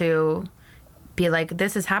able to be like,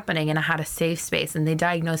 this is happening, and I had a safe space. And they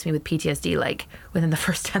diagnosed me with PTSD like within the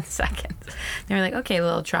first 10 seconds. They were like, okay,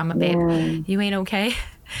 little trauma babe, you ain't okay.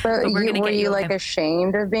 But were you like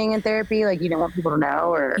ashamed of being in therapy? Like you didn't want people to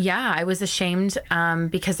know? Or yeah, I was ashamed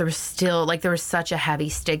because there was still like there was such a heavy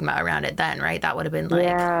stigma around it then, right? That would have been like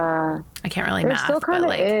I can't really there math. Still kind of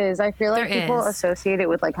like, is. I feel like people associate it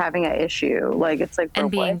with like having an issue. Like it's like and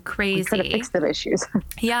being crazy. We could have fixed the issues.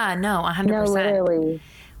 Yeah, no, 100%. No, literally.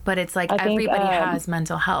 But it's like everybody has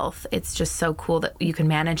mental health. It's just so cool that you can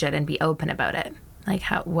manage it and be open about it. Like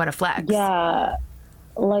what a flex. Yeah.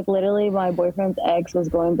 Like literally my boyfriend's ex was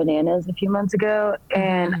going bananas a few months ago,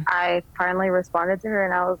 and I finally responded to her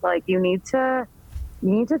and I was like, you need to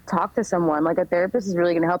talk to someone. Like a therapist is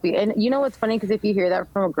really going to help you. And you know what's funny, because if you hear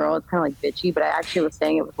that from a girl, it's kind of like bitchy, but I actually was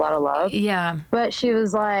saying it with a lot of love. Yeah. But she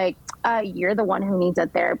was like, you're the one who needs a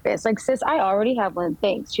therapist. Like, sis, I already have one.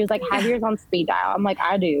 Thanks. She was like, have yours on speed dial. I'm like,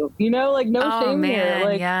 I do. You know, like no shame here.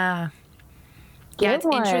 Like, yeah, it's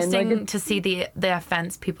interesting to see the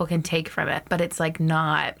offense people can take from it, but it's like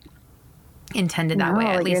not intended that way.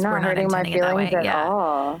 At least we're not intending it that way.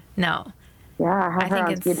 All. No. Yeah, I have her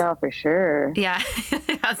on speed dial for sure. Yeah,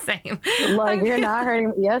 same. Like you're not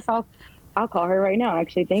hurting. Yes, I'll call her right now.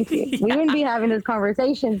 Actually, thank you. We wouldn't be having this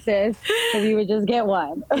conversation, sis, if you would just get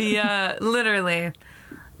one. Yeah, literally.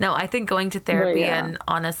 No, I think going to therapy and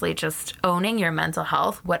honestly just owning your mental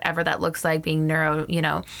health, whatever that looks like, being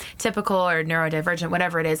typical or neurodivergent,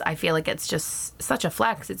 whatever it is, I feel like it's just such a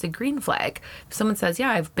flex. It's a green flag. If someone says, yeah,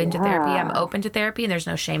 I've been to therapy, I'm open to therapy, and there's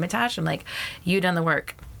no shame attached, I'm like, you done the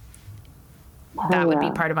work. that would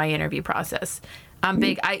be part of my interview process. I'm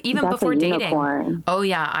big. Even That's before a dating. unicorn. Oh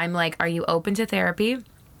yeah. I'm like, are you open to therapy?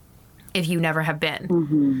 If you never have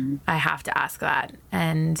been, I have to ask that.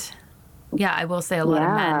 And yeah, I will say a lot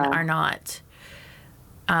of men are not.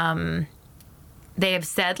 They have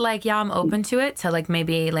said like, yeah, I'm open to it to like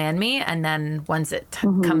maybe land me. And then once it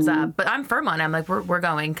comes up, but I'm firm on it. I'm like, we're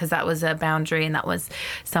going, because that was a boundary and that was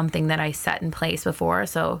something that I set in place before.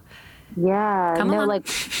 So yeah, come along. like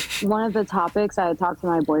one of the topics I talked to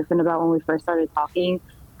my boyfriend about when we first started talking,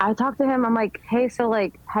 I talked to him, I'm like, hey, so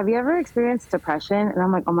like, have you ever experienced depression? And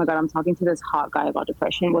I'm like, oh my God, I'm talking to this hot guy about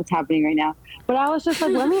depression. What's happening right now? But I was just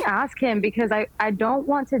like, let me ask him, because I don't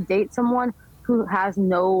want to date someone who has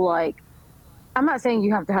no, like, I'm not saying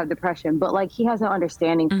you have to have depression, but like he has no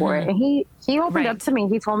understanding for it. And he opened up to me.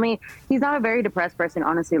 He told me he's not a very depressed person,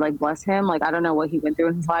 honestly, like bless him. Like, I don't know what he went through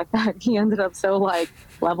in his life that he ended up so like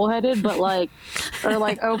level-headed, but like, or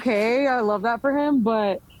like, okay, I love that for him.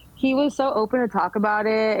 But he was so open to talk about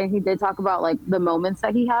it. And he did talk about like the moments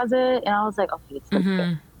that he has it. And I was like, okay, it's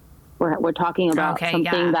good. We're talking about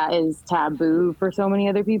something that is taboo for so many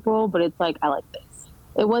other people, but it's like, I like this.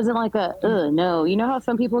 It wasn't like a, no. You know how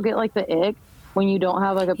some people get like the ick when you don't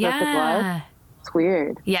have like a perfect life? It's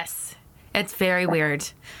weird. Yes. It's very weird.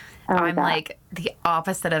 I'm like the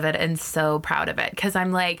opposite of it and so proud of it. Because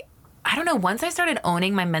I'm like, I don't know, once I started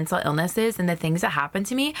owning my mental illnesses and the things that happened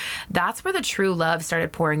to me, that's where the true love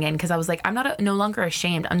started pouring in. Because I was like, I'm no longer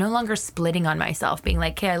ashamed. I'm no longer splitting on myself, being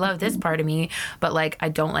like, okay, I love this part of me, but like, I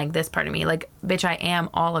don't like this part of me. Like, bitch, I am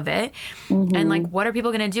all of it. And like, what are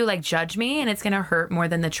people going to do? Like, judge me and it's going to hurt more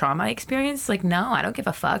than the trauma I experienced? Like, no, I don't give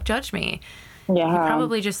a fuck. Judge me. Yeah. You're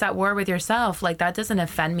probably just at war with yourself. Like, that doesn't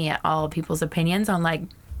offend me at all, people's opinions on like,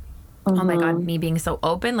 oh my God, me being so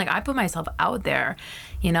open. Like, I put myself out there,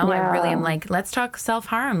 you know. I really am like, let's talk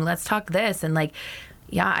self-harm, let's talk this. And like,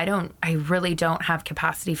 I really don't have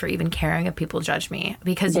capacity for even caring if people judge me,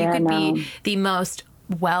 because you could be the most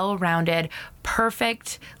well-rounded,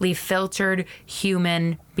 perfectly filtered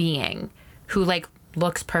human being who like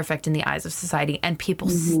looks perfect in the eyes of society, and people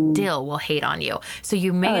still will hate on you. So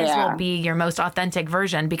you may as well be your most authentic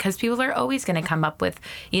version, because people are always going to come up with,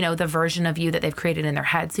 you know, the version of you that they've created in their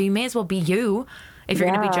head. So you may as well be you if you're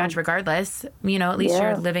going to be judged regardless. You know, at least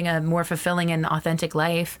you're living a more fulfilling and authentic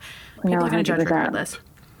life. People are going to judge regardless.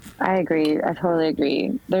 I agree. I totally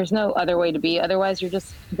agree. There's no other way to be. Otherwise, you're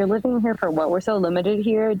living here for what? We're so limited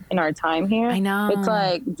here in our time here. I know. It's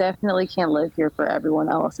like, definitely can't live here for everyone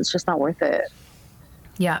else. It's just not worth it.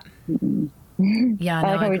 Yeah. Yeah,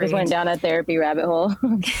 I like how we just went down a therapy rabbit hole.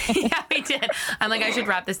 Yeah, we did. I'm like, I should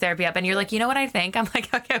wrap this therapy up. And you're like, you know what I think? I'm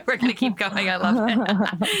like, okay, we're going to keep going. I love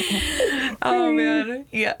it. Oh, man.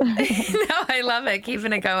 Yeah. No, I love it.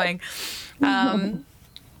 Keeping it going.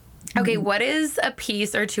 Okay, what is a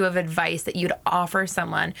piece or two of advice that you'd offer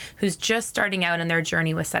someone who's just starting out in their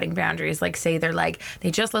journey with setting boundaries? Like, say they're like,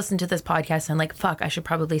 they just listened to this podcast and like, fuck, I should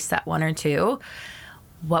probably set one or two.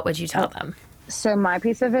 What would you tell them? So my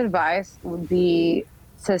piece of advice would be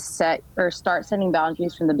to set or start setting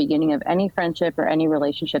boundaries from the beginning of any friendship or any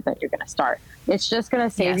relationship that you're going to start. It's just going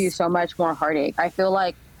to save you so much more heartache. I feel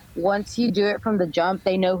like once you do it from the jump,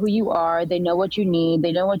 they know who you are. They know what you need.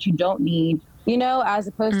 They know what you don't need, you know, as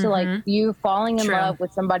opposed to like you falling in love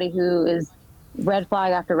with somebody who is red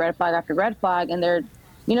flag after red flag after red flag. And they're,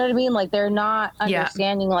 you know what I mean? Like, they're not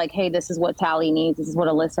understanding like, hey, this is what Tali needs. This is what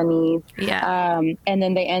Alyssa needs. And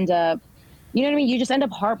then they end up, you know what I mean? You just end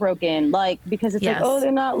up heartbroken, like, because it's like, oh,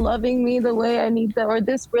 they're not loving me the way I need them, or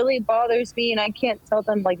this really bothers me and I can't tell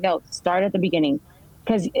them. Like, no, start at the beginning,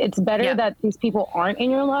 because it's better that these people aren't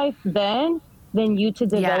in your life than you to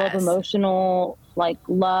develop emotional, like,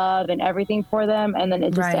 love and everything for them. And then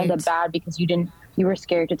it just end up bad because you were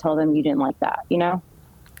scared to tell them you didn't like that, you know?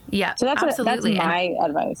 Yeah, so that's my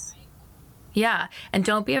advice. Yeah. And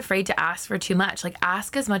don't be afraid to ask for too much. Like,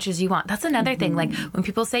 ask as much as you want. That's another thing. Like, when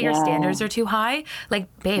people say your standards are too high, like,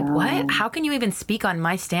 babe, what? How can you even speak on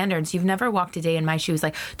my standards? You've never walked a day in my shoes.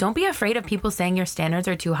 Like, don't be afraid of people saying your standards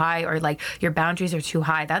are too high or like your boundaries are too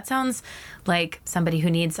high. That sounds like somebody who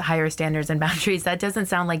needs higher standards and boundaries. That doesn't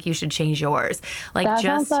sound like you should change yours. Like, that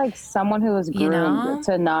sounds like someone who was groomed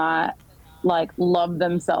to not like love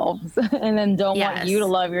themselves and then don't want you to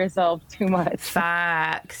love yourself too much.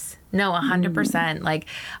 Facts. No, 100%. Like,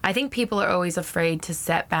 I think people are always afraid to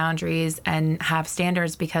set boundaries and have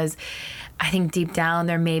standards because I think deep down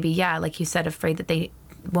they're maybe, like you said, afraid that they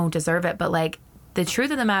won't deserve it. But like, the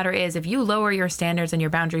truth of the matter is, if you lower your standards and your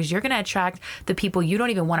boundaries, you're going to attract the people you don't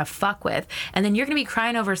even want to fuck with. And then you're going to be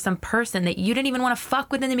crying over some person that you didn't even want to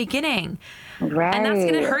fuck with in the beginning. Right. And that's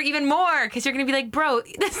going to hurt even more because you're going to be like, bro,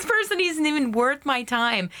 this person isn't even worth my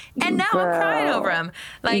time. And now I'm crying over him.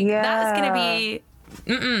 Like, that's going to be,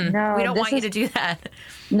 no, we don't want you to do that.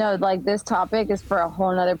 No, like, this topic is for a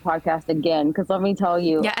whole nother podcast again. Because let me tell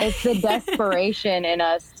you, it's the desperation in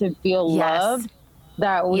us to feel loved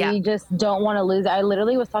that we just don't want to lose. I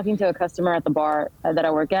literally was talking to a customer at the bar that I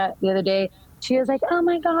work at the other day. She was like, oh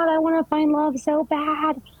my God, I want to find love so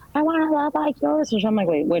bad. I want a love like yours. So I'm like,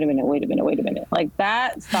 wait a minute. Like,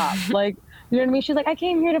 that, stop. Like, you know what I mean? She's like, I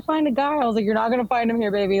came here to find a guy. I was like, you're not going to find him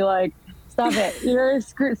here, baby. Like, stop it. You're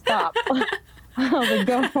screwed. Stop. I was like,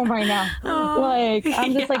 go home right now. Like,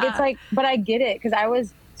 I'm just like, it's like, but I get it. Cause I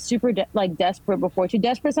was super desperate before too.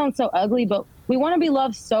 Desperate sounds so ugly, but we want to be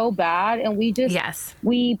loved so bad, and we just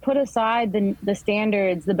we put aside the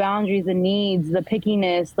standards, the boundaries, the needs, the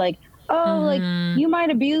pickiness. Like, like, you might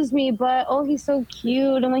abuse me, but he's so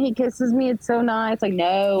cute, and like, he kisses me, it's so nice. Like,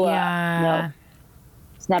 no,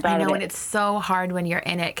 snap out of it. I know, and it's so hard when you're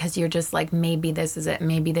in it because you're just like, maybe this is it.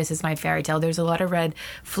 Maybe this is my fairy tale. There's a lot of red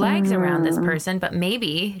flags around this person, but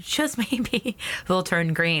maybe, just maybe, they'll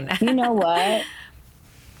turn green. You know what?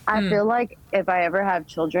 I feel like if I ever have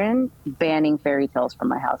children, banning fairy tales from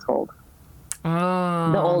my household.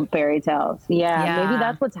 Oh. The old fairy tales. Yeah. Maybe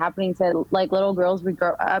that's what's happening to, like, little girls. We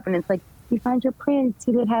grow up and it's like, you find your prince,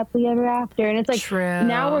 you live happily ever after. And it's like,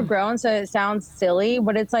 now we're grown, so it sounds silly,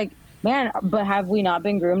 but it's like, man, but have we not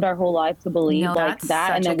been groomed our whole life to believe like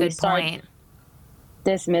that? And then we start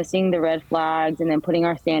dismissing the red flags and then putting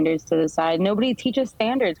our standards to the side. Nobody teaches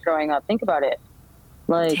standards growing up. Think about it.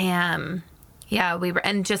 Like, damn. Yeah,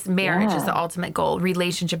 and just marriage is the ultimate goal.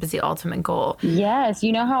 Relationship is the ultimate goal. Yes.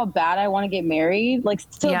 You know how bad I want to get married? Like,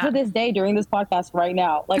 still to this day during this podcast right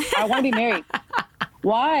now. Like, I want to be married.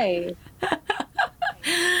 Why?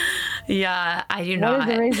 Yeah, I do not. What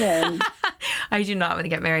is the reason? I do not want to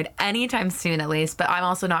get married anytime soon, at least. But I'm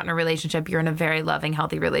also not in a relationship. You're in a very loving,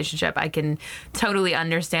 healthy relationship. I can totally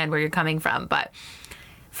understand where you're coming from. But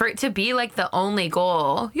for it to be like the only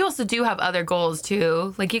goal, you also do have other goals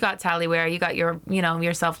too. Like, you got Tallyware, you got your,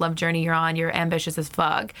 your self-love journey you're on, you're ambitious as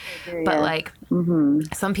fuck. But like,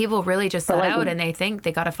 some people really just set out and they think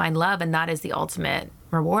they got to find love, and that is the ultimate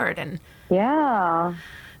reward. And the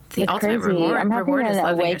ultimate crazy. reward. I'm having an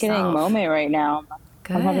awakening moment right now.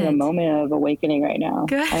 Good. I'm having a moment of awakening right now.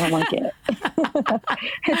 Good. I don't like it.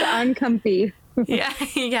 It's uncomfy.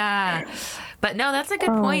 Yeah. But no, that's a good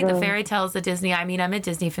point. The fairy tales, the Disney. I mean, I'm a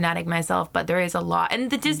Disney fanatic myself, but there is a lot.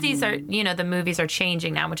 And the Disneys are, the movies are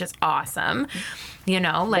changing now, which is awesome.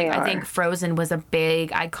 I think Frozen was a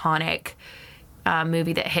big, iconic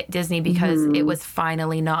movie that hit Disney because it was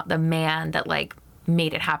finally not the man that, like,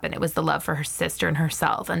 made it happen. It was the love for her sister and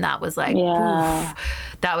herself. And that was like, oof,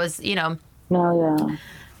 that was,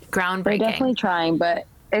 groundbreaking. They're definitely trying, but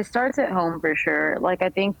it starts at home for sure. Like, I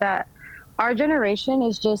think that our generation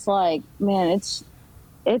is just like, man, it's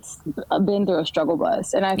been through a struggle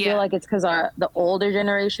bus, and I feel like it's because the older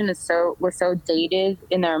generation was so dated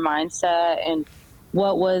in their mindset and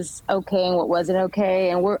what was okay and what wasn't okay,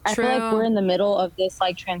 and I feel like we're in the middle of this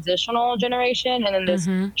like transitional generation, and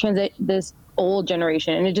then this old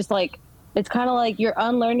generation, and it just like, it's kind of like you're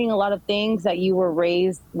unlearning a lot of things that you were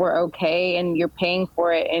raised were okay, and you're paying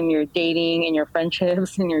for it in your dating and your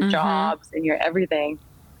friendships and your jobs and your everything.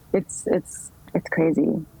 It's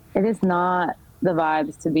crazy. It is not the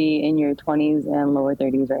vibes to be in your 20s and lower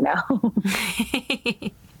 30s right now.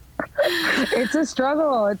 It's a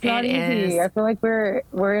struggle. It's not easy. I feel like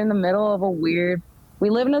we're in the middle of we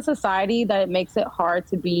live in a society that it makes it hard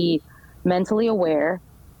to be mentally aware,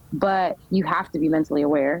 but you have to be mentally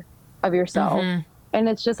aware of yourself. And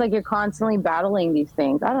it's just like you're constantly battling these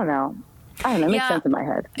things. I don't know. It makes sense in my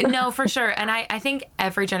head. No, for sure. And I think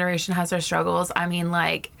every generation has their struggles. I mean,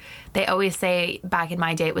 like, they always say back in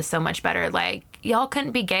my day it was so much better. Like, y'all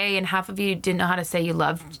couldn't be gay and half of you didn't know how to say you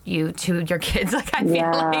loved you to your kids. Like, I feel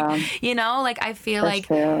like, I feel That's like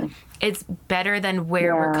true. It's better than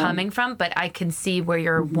where we're coming from, but I can see where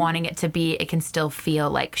you're wanting it to be. It can still feel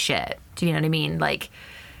like shit. Do you know what I mean? Like,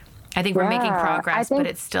 I think we're making progress, but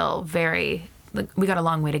it's still we got a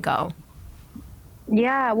long way to go.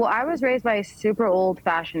 Yeah, well, I was raised by super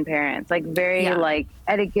old-fashioned parents, like very like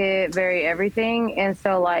etiquette, very everything, and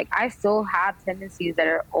so like I still have tendencies that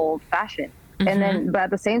are old-fashioned, and then but at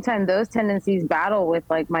the same time, those tendencies battle with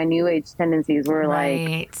like my new age tendencies, where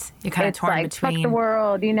like you're kind of torn like, between. Fuck the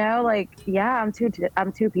world, like I'm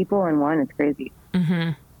two people in one. It's crazy.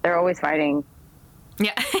 They're always fighting.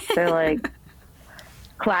 Yeah, they're like.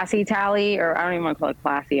 classy Tali, or I don't even want to call it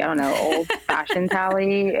classy. I don't know, old fashioned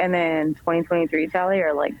Tali, and then 2023 Tali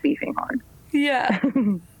are like beefing hard. Yeah.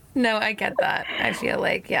 No, I get that. I feel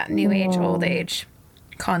like, new age, old age,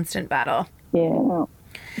 constant battle. Yeah.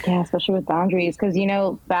 Yeah, especially with boundaries. Because, you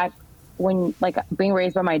know, back when, like, being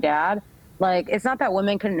raised by my dad, like, it's not that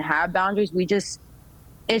women couldn't have boundaries.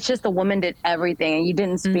 It's just the woman did everything. And you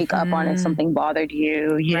didn't speak up on if something bothered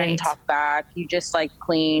you. You didn't talk back. You just, like,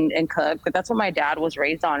 cleaned and cooked. But that's what my dad was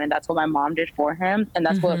raised on. And that's what my mom did for him. And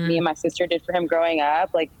that's what me and my sister did for him growing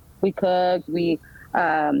up. Like, we cooked, we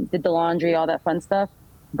did the laundry, all that fun stuff.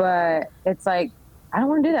 But it's like, I don't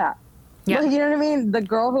want to do that. Yeah. Like, you know what I mean? The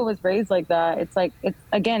girl who was raised like that, it's like, it's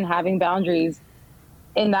again, having boundaries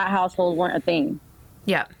in that household weren't a thing.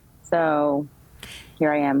 Yeah. So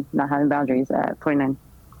here I am, not having boundaries at 29.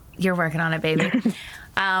 You're working on it, baby.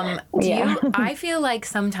 I feel like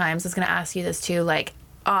sometimes I was going to ask you this too. Like,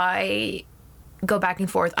 I go back and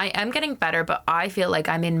forth. I am getting better, but I feel like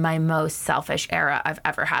I'm in my most selfish era I've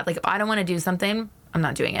ever had. Like, if I don't want to do something, I'm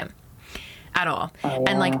not doing it. At all. Oh, yeah.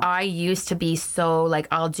 And like, I used to be so like,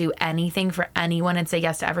 I'll do anything for anyone and say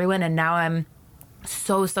yes to everyone. And now I'm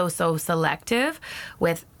so selective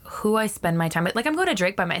with who I spend my time with. Like, I'm going to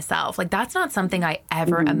Drake by myself. Like, that's not something I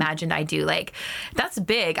ever imagined I'd do. Like, that's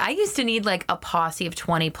big. I used to need like a posse of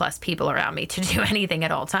 20 plus people around me to do anything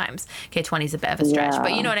at all times. Okay, 20 is a bit of a stretch,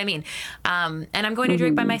 but you know what I mean? And I'm going to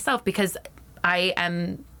Drake by myself because I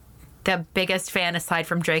am the biggest fan aside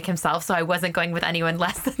from Drake himself, so I wasn't going with anyone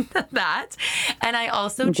less than that. And I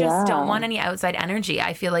also just don't want any outside energy.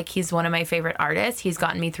 I feel like he's one of my favorite artists. He's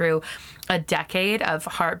gotten me through a decade of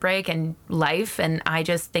heartbreak and life, and I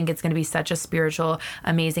just think it's going to be such a spiritual,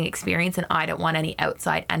 amazing experience, and I don't want any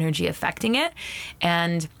outside energy affecting it.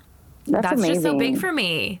 And that's just so big for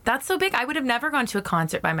me. That's so big. I would have never gone to a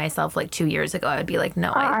concert by myself like 2 years ago. I'd be like,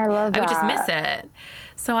 no, I love that. I would just miss it.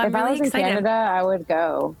 So I'm really excited. If I was in Canada, I would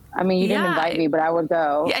go. I mean, you didn't invite me, but I would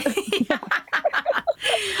go. Yeah.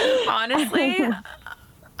 Honestly,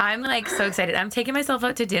 I'm like so excited. I'm taking myself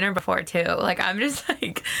out to dinner before too. Like, I'm just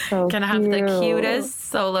like gonna have the cutest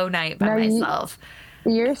solo night by myself.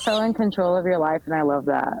 You're so in control of your life, and I love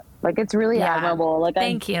that. Like, it's really admirable. Like,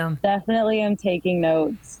 thank you. Definitely am taking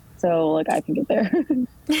notes, so like I can get there. And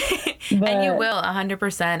you will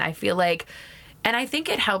 100%. I feel like. And I think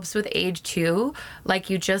it helps with age too. Like,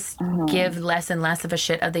 you just give less and less of a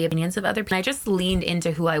shit of the opinions of other people. I just leaned into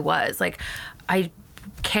who I was. Like, I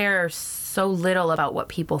care so little about what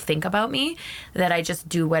people think about me that I just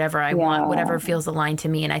do whatever I want, whatever feels aligned to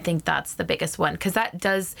me. And I think that's the biggest one, because that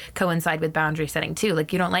does coincide with boundary setting too.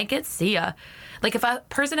 Like, you don't like it? See ya. Like, if a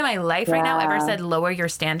person in my life right now ever said lower your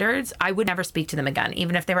standards, I would never speak to them again,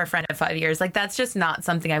 even if they were a friend of 5 years. Like, that's just not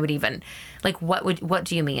something I would even, like, what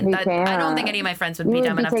do you mean? I don't think any of my friends would be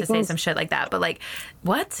dumb enough to say some shit like that. But like,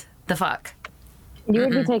 what the fuck? You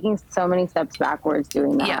would be taking so many steps backwards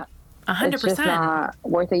doing that. Yeah. 100%. It's just not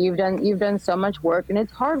worth it. You've done so much work, and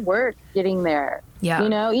it's hard work getting there. Yeah. You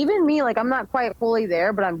know, even me, like, I'm not quite fully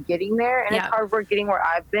there, but I'm getting there, and it's hard work getting where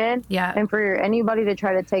I've been. Yeah. And for anybody to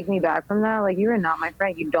try to take me back from that, like, you are not my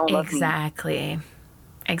friend. You don't love me.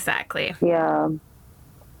 Exactly. Yeah.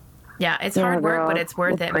 Yeah, it's hard work, but it's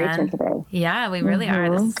worth it, man. Today. Yeah, we really are.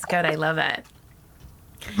 This is good. I love it.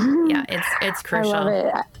 Yeah, it's crucial. I love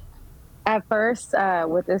it. At first,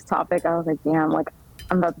 with this topic, I was like, damn, like,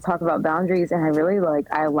 I'm about to talk about boundaries, and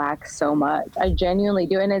I lack so much. I genuinely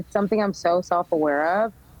do. And it's something I'm so self-aware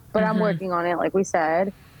of, but I'm working on it, like we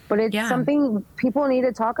said. But it's something people need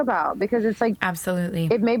to talk about, because it's like, absolutely.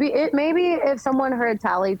 It maybe if someone heard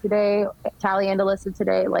Tali and Alyssa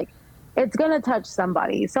today, like, it's going to touch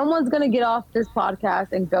somebody. Someone's going to get off this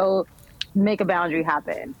podcast and go make a boundary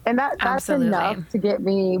happen. And that's enough to get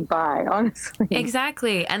me by, honestly.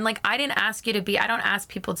 Exactly. And like, I don't ask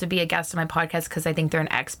people to be a guest on my podcast because I think they're an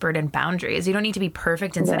expert in boundaries. You don't need to be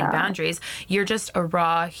perfect in setting boundaries. You're just a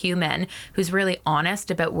raw human who's really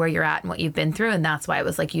honest about where you're at and what you've been through. And that's why I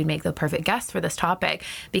was like, you'd make the perfect guest for this topic,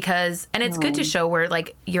 because, and it's good to show where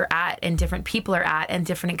like you're at and different people are at and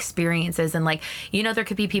different experiences. And like, you know, there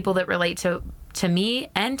could be people that relate to me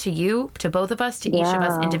and to you, to both of us, to each of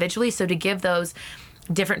us individually. So to give those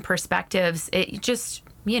different perspectives, it just,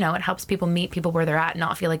 you know, it helps people meet people where they're at and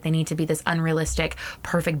not feel like they need to be this unrealistic,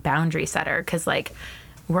 perfect boundary setter. Because like,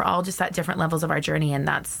 we're all just at different levels of our journey, and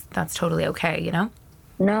that's totally okay, you know?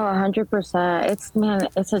 No, 100%.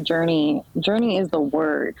 It's a journey. Journey is the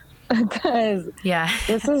word. Because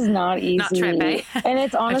this is not easy. Not trip, eh? And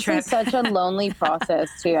it's honestly such a lonely process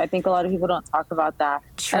too. I think a lot of people don't talk about that.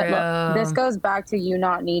 True. This goes back to you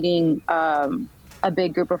not needing a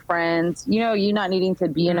big group of friends, you know, you not needing to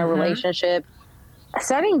be in a relationship.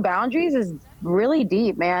 Setting boundaries really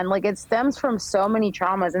deep, man. Like, it stems from so many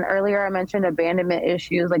traumas. And earlier I mentioned abandonment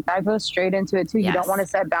issues. Like, that goes straight into it too. You don't want to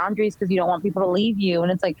set boundaries because you don't want people to leave you.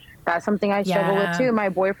 And it's like, that's something I struggle with too. My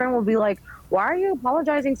boyfriend will be like, why are you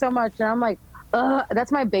apologizing so much? And I'm like,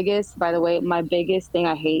 that's my biggest, by the way, my biggest thing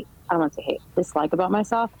I hate. I don't want to say hate, dislike about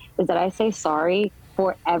myself is that I say sorry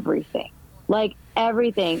for everything. Like,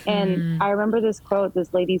 everything. And I remember this quote,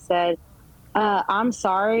 this lady said, I'm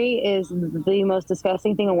sorry is the most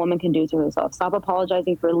disgusting thing a woman can do to herself. Stop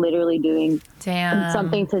apologizing for literally doing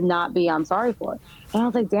something to not be I'm sorry for. And I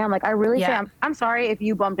was like, damn, like, I really say I'm sorry if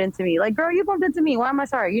you bumped into me. Like, girl, you bumped into me. Why am I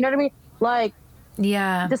sorry? You know what I mean? Like,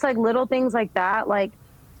 just like little things like that. Like,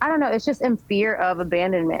 I don't know. It's just in fear of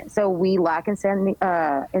abandonment. So we lack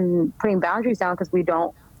in putting boundaries down because we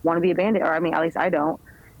don't want to be abandoned. Or, I mean, at least I don't.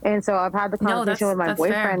 And so I've had the conversation with my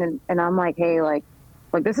boyfriend and I'm like, hey, like,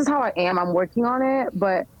 this is how I am. I'm working on it,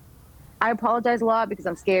 but I apologize a lot because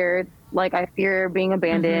I'm scared. Like, I fear being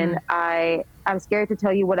abandoned. I'm scared to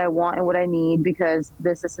tell you what I want and what I need because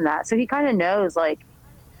this and that. So he kind of knows, like,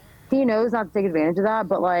 he knows not to take advantage of that.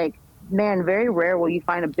 But, like, man, very rare will you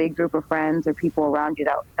find a big group of friends or people around you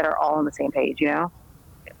that are all on the same page, you know?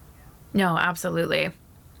 No, absolutely.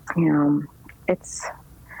 You know, it's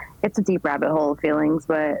a deep rabbit hole of feelings,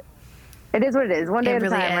 but it is what it is. One day at a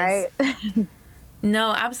time, right?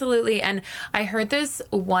 No, absolutely. And I heard this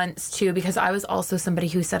once too, because I was also somebody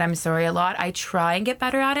who said I'm sorry a lot. I try and get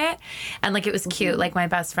better at it. And like, it was cute. Like, my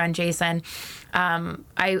best friend, Jason,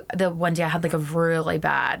 the one day I had like a really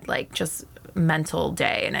bad, like, just mental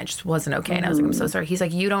day and I just wasn't okay. And I was like, I'm so sorry. He's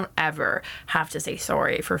like, you don't ever have to say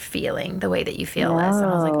sorry for feeling the way that you feel this. And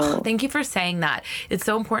I was like, oh, thank you for saying that. It's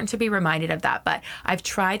so important to be reminded of that. But I've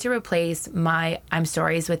tried to replace my I'm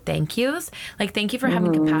sorry's with thank yous. Like, thank you for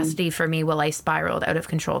having capacity for me while I spiraled out of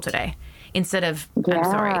control today, instead of I'm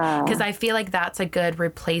sorry. Because I feel like that's a good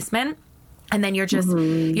replacement. And then you're just,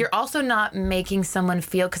 you're also not making someone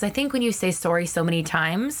feel, because I think when you say sorry so many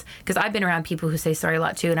times, because I've been around people who say sorry a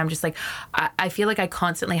lot too, and I'm just like, I feel like I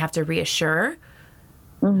constantly have to reassure.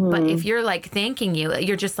 But if you're like thanking you,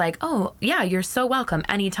 you're just like, oh yeah, you're so welcome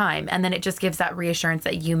anytime. And then it just gives that reassurance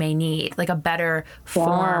that you may need, like a better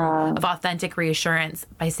form of authentic reassurance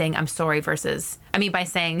by saying I'm sorry versus, by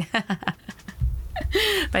saying...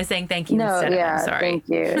 by saying thank you instead of I'm sorry. Thank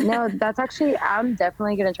you. No, that's actually, I'm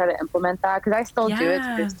definitely going to try to implement that because I still do it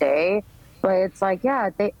to this day. But it's like,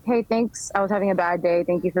 hey, thanks. I was having a bad day.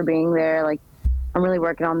 Thank you for being there. Like, I'm really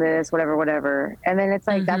working on this, whatever. And then it's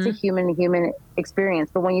like, that's a human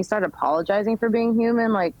experience. But when you start apologizing for being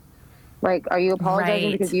human, like, are you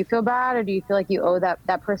apologizing because you feel bad, or do you feel like you owe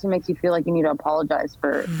that person makes you feel like you need to apologize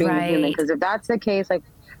for being human? Because if that's the case, like,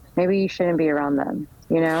 maybe you shouldn't be around them.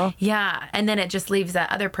 You know? Yeah. And then it just leaves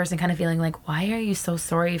that other person kind of feeling like, why are you so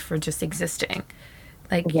sorry for just existing?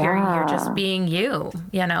 Like, you're just being you,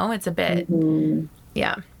 you know? It's a bit,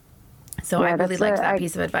 So I really liked that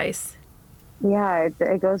piece of advice. Yeah,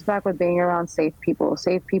 it goes back with being around safe people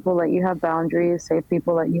that you have boundaries, safe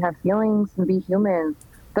people that you have feelings and be human.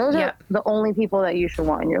 Those are the only people that you should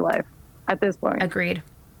want in your life at this point. Agreed.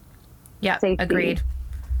 Yeah, Safety. Agreed.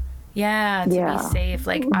 Yeah, to be safe.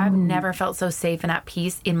 Like, I've never felt so safe and at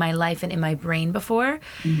peace in my life and in my brain before.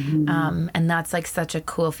 And that's like such a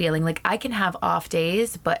cool feeling. Like, I can have off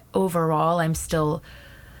days, but overall I'm still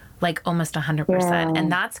like almost 100%. And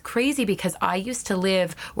that's crazy because I used to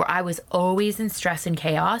live where I was always in stress and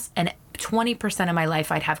chaos, and 20% of my life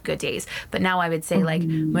I'd have good days. But now I would say like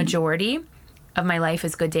majority of my life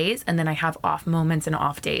is good days, and then I have off moments and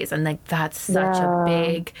off days. And like, that's such a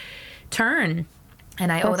big turn. And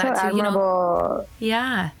I owe that to, admirable.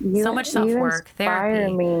 So much self-work,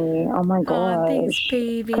 therapy. Me. Oh my gosh. Oh, thanks,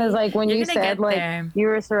 baby. Because like when you said like you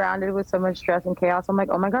were surrounded with so much stress and chaos, I'm like,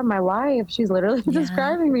 oh my God, my life. She's literally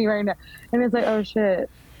describing me right now. And it's like, oh shit,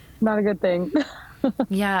 not a good thing.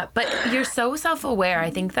 Yeah, but you're so self-aware.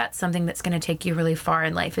 I think that's something that's going to take you really far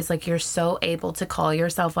in life, is like, you're so able to call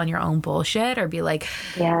yourself on your own bullshit or be like,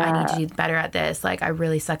 I need to do better at this. Like, I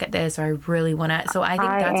really suck at this, or I really want to. So I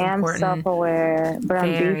think that's important. I am self-aware, but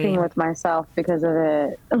I'm beefing with myself because of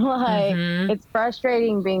it. Like, it's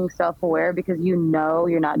frustrating being self-aware because you know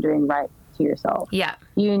you're not doing right to yourself. Yeah.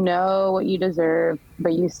 You know what you deserve,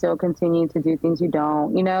 but you still continue to do things you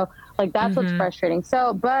don't, you know? Like, that's what's frustrating.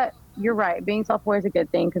 So, but you're right. Being self-aware is a good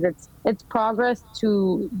thing because it's progress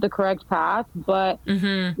to the correct path. But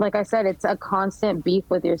like I said, it's a constant beef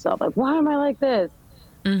with yourself. Like, why am I like this?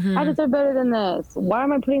 I deserve better than this. Why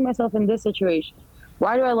am I putting myself in this situation?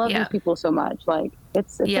 Why do I love these people so much? Like,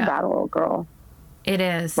 it's a battle, girl. It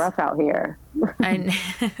is rough out here.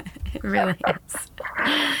 It really is.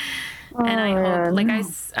 And I hope, like, no.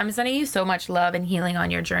 I'm sending you so much love and healing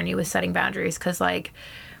on your journey with setting boundaries. Cause like,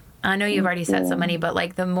 I know you've already set so many, but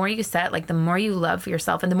like the more you set, like the more you love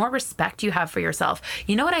yourself and the more respect you have for yourself.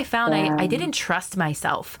 You know what I found? I didn't trust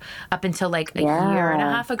myself up until like a year and a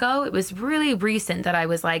half ago. It was really recent that I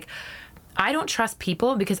was like, I don't trust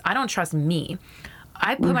people because I don't trust me.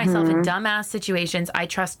 I put myself in dumbass situations. I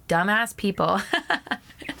trust dumbass people.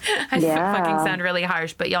 I fucking sound really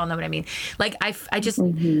harsh, but y'all know what I mean. Like I just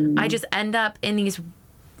end up in these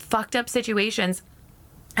fucked up situations.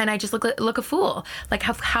 And I just look a fool. Like,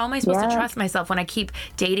 how am I supposed to trust myself when I keep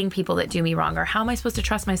dating people that do me wrong? Or how am I supposed to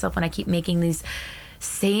trust myself when I keep making these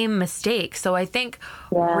same mistakes? So I think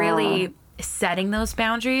really setting those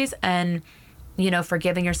boundaries and, you know,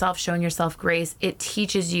 forgiving yourself, showing yourself grace, it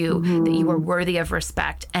teaches you that you are worthy of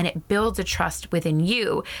respect. And it builds a trust within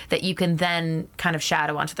you that you can then kind of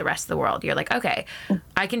shadow onto the rest of the world. You're like, okay,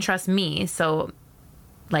 I can trust me. So,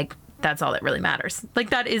 like, that's all that really matters. Like,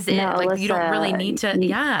 that is it. No, like, Alyssa, you don't really need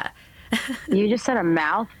to. You just said a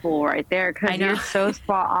mouthful right there because you're so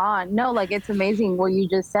spot on. No, like, it's amazing what you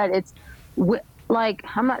just said. It's like,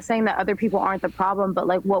 I'm not saying that other people aren't the problem, but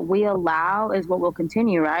like what we allow is what will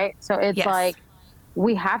continue, right? So it's like,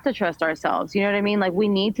 we have to trust ourselves. You know what I mean? Like, we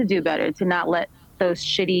need to do better to not let those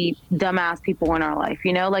shitty, dumbass people in our life,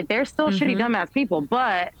 you know? Like, they're still shitty, dumbass people,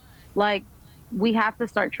 but like, we have to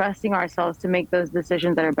start trusting ourselves to make those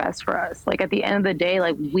decisions that are best for us. Like, at the end of the day,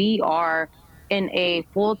 like, we are in a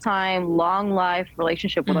full-time, long life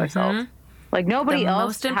relationship with ourselves. Like, nobody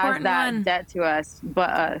else has that debt to us but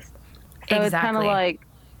us. So it's kind of like,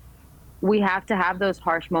 we have to have those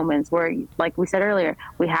harsh moments where, like we said earlier,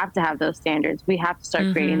 we have to have those standards. We have to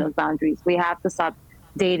start creating those boundaries. We have to stop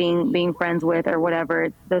dating, being friends with, or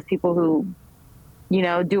whatever, those people who, you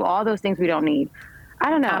know, do all those things we don't need. I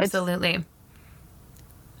don't know. Absolutely.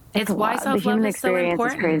 It's why self-love is so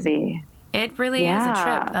important. Is crazy. It really is a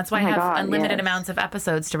trip. That's why I have unlimited amounts of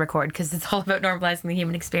episodes to record, because it's all about normalizing the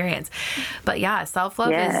human experience. But yeah,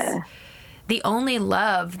 self-love is the only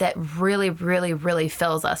love that really, really, really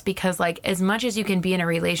fills us, because like, as much as you can be in a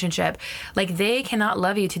relationship, like, they cannot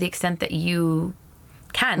love you to the extent that you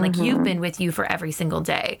can. Like, you've been with you for every single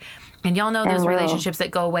day. And y'all know those relationships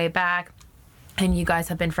that go way back, and you guys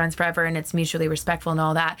have been friends forever and it's mutually respectful and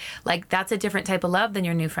all that. Like, that's a different type of love than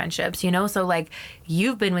your new friendships, you know? So like,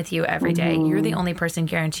 you've been with you every day. You're the only person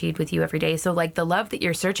guaranteed with you every day. So like, the love that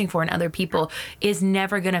you're searching for in other people is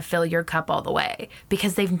never going to fill your cup all the way,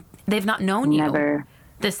 because they've not known you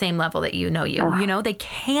the same level that you know you. You know, they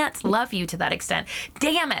can't love you to that extent.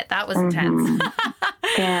 Damn it, that was intense.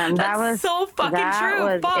 Damn, that was so fucking true.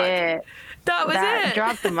 Was it. That was it.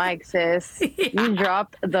 Drop the mic, sis. You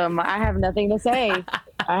dropped the mic. I have nothing to say.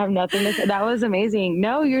 I have nothing to say. That was amazing.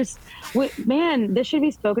 No, man, this should be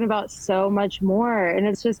spoken about so much more. And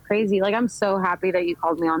it's just crazy. Like, I'm so happy that you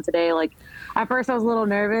called me on today. Like, at first I was a little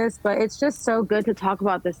nervous, but it's just so good to talk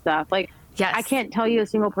about this stuff. Like, I can't tell you a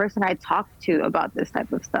single person I talked to about this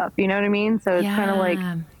type of stuff. You know what I mean? So it's kind of like,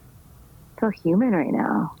 so human right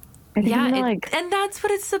now. And that's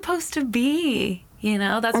what it's supposed to be. You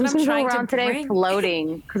know, that's what I'm trying to bring. Today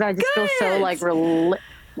floating, because I just feel so like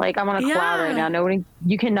I'm on a cloud right now.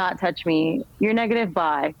 You cannot touch me. You're negative.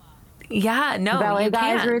 Bye. Yeah, no, valet you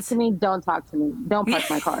guys can't. rude to me. Don't talk to me. Don't park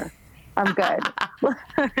my car. I'm good.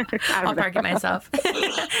 I'll park it myself.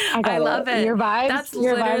 I love it. Your vibes. That's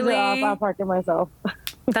your literally. Vibes are off. I'll park it myself.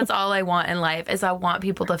 That's all I want in life, is I want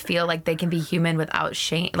people to feel like they can be human without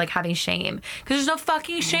shame, like having shame. Because there's no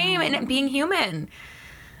fucking shame in it being human.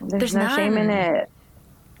 There's no shame in it.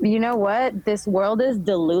 You know what? This world is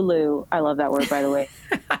delulu. I love that word, by the way.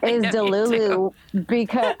 Is delulu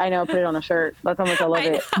because I know. Put it on a shirt. That's how much I love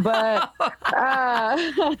it.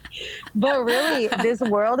 But really, this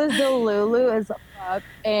world is delulu as fuck,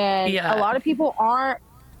 and a lot of people aren't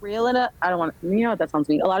real enough. I don't want to. You know what? That sounds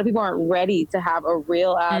mean. A lot of people aren't ready to have a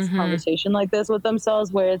real ass conversation like this with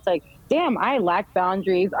themselves, where it's like, damn, I lack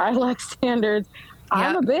boundaries. I lack standards.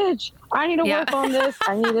 I'm a bitch. I need to work on this.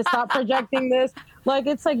 I need to stop projecting this. Like,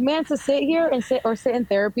 it's like, man, to sit here and sit in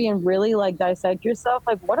therapy and really like dissect yourself.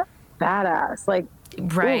 Like, what a badass. Like,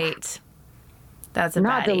 oof. That's a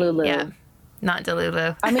not baddie. Delulu. Yeah. Not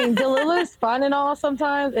Delulu. I mean, Delulu is fun and all.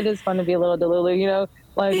 Sometimes it is fun to be a little Delulu, you know,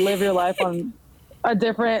 like live your life on a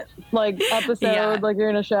different like episode, like you're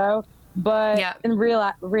in a show. But in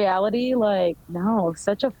reality, like, no,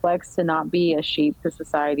 such a flex to not be a sheep to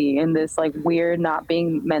society in this like weird not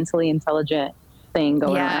being mentally intelligent thing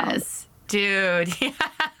going around. Dude. Yes.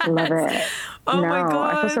 Love it. Oh my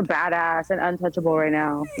God. I feel so badass and untouchable right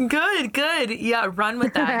now. Good. Yeah, run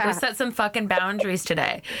with that. Go set some fucking boundaries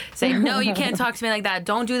today. Say, no, you can't talk to me like that.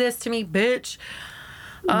 Don't do this to me, bitch.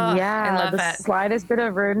 Oh, I love the it. slightest bit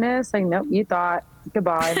of rudeness, like, nope, you thought,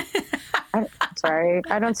 goodbye. Sorry,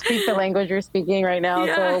 I don't speak the language you're speaking right now,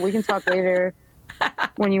 so we can talk later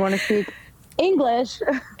when you want to speak English.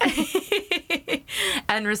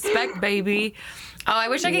 And respect, baby. Oh, I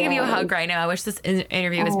wish I could give you a hug right now. I wish this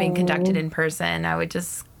interview was being conducted in person. I would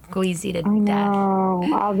just squeeze you to death.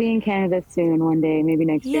 I'll be in Canada soon one day, maybe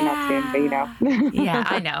next year, not soon, but you know. Yeah,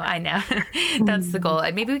 I know. That's the goal.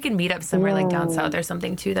 Maybe we can meet up somewhere like down south or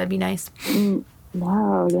something too. That'd be nice.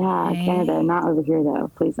 No, yeah, Canada, not over here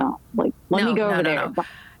though. Please don't. Like, let me go over there. No.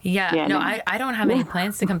 Yeah, no, I don't have any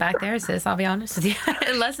plans to come back there, sis. I'll be honest with you.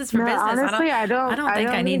 Unless it's for business. Honestly, I don't think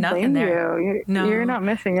I need nothing there. You're not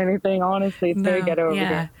missing anything, honestly. It's very ghetto over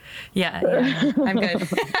here. Yeah. I'm good.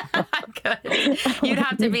 I'm good. You'd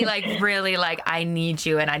have to be like, really like, I need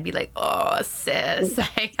you. And I'd be like, oh, sis.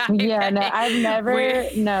 I've never,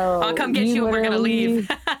 I'll come get you and we're going to leave.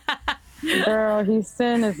 Girl,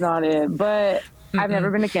 Houston is not it. But I've never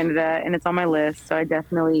been to Canada, and it's on my list. So I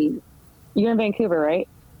definitely, you're in Vancouver, right?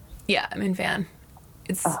 Yeah, I'm in Van.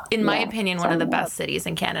 It's, in my opinion, one of the best cities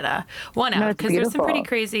in Canada. Because there's some pretty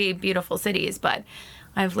crazy, beautiful cities, but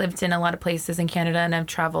I've lived in a lot of places in Canada, and I've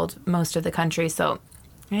traveled most of the country, so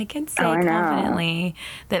I can say confidently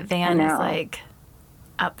that Van is, like,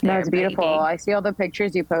 up there. No, it's beautiful. Baby. I see all the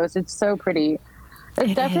pictures you post. It's so pretty.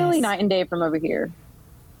 It's definitely night and day from over here.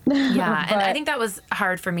 Yeah, and I think that was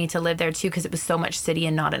hard for me to live there too because it was so much city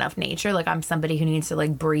and not enough nature. Like, I'm somebody who needs to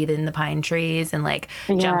like breathe in the pine trees and like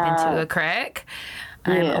jump into a creek.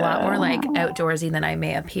 I'm a lot more like outdoorsy than I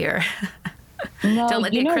may appear. No, don't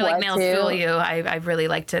let the acrylic nails fool you. I really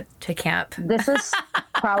like to camp. This is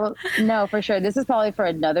probably for sure. This is probably for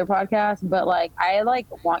another podcast, but like I like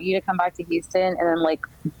want you to come back to Houston and then like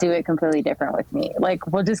do it completely different with me. Like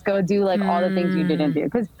we'll just go do like all the things you didn't do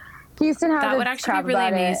because Houston has that would actually be really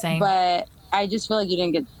amazing. But I just feel like you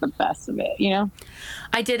didn't get the best of it, you know?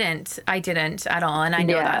 I didn't at all. And I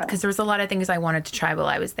know that because there was a lot of things I wanted to try while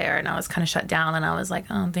I was there and I was kind of shut down and I was like,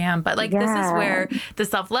 oh, damn. But like, this is where the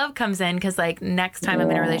self-love comes in because like next time I'm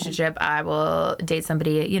in a relationship, I will date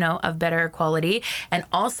somebody, you know, of better quality and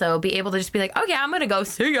also be able to just be like, oh yeah, I'm going to go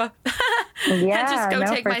see ya. And just go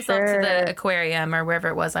take myself to the aquarium or wherever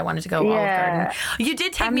it was I wanted to go, Olive Garden. You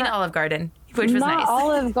did take me to Olive Garden. Which was nice.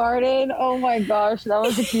 Olive Garden. Oh my gosh, that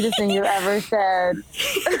was the cutest thing you ever said.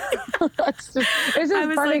 It's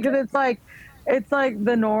just funny because it's like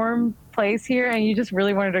the norm place here, and you just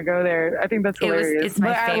really wanted to go there. I think that's hilarious. It's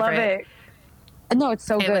my favorite. I love it. No, it's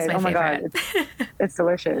so good. Oh my god, it's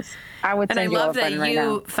delicious. I would. And I love that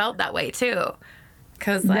you felt that way too.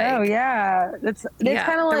 Because like, it's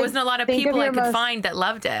kind of like there wasn't a lot of people I could find that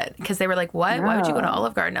loved it because they were like, "What? No. Why would you go to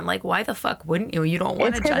Olive Garden?" I'm like, "Why the fuck wouldn't you? You don't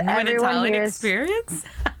want a genuine Italian experience?"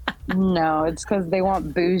 No, it's because they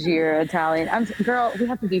want bougier Italian. Girl, we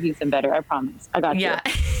have to do Houston better. I promise. I got you.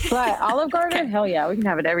 But Olive Garden, hell yeah, we can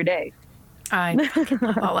have it every day. I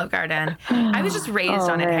love Olive Garden. I was just raised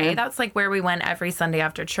on it. Hey, that's like where we went every Sunday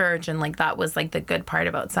after church, and like that was like the good part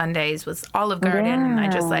about Sundays was Olive Garden, and I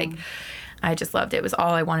just loved it. It was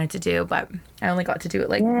all I wanted to do, but I only got to do it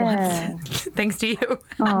like once. Thanks to you.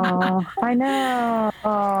 Oh, I know.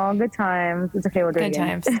 Oh, good times. It's okay. We'll do it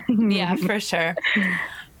again. Good times. Yeah, for sure.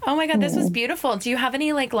 Oh my God, this was beautiful. Do you have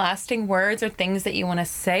any like lasting words or things that you want to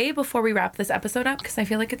say before we wrap this episode up? Because I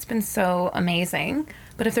feel like it's been so amazing.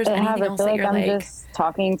 But if there's anything else that you're like... I'm just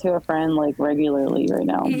talking to a friend like regularly right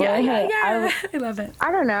now. I love it.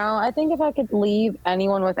 I don't know. I think if I could leave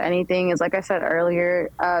anyone with anything is like I said earlier,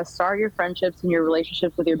 start your friendships and your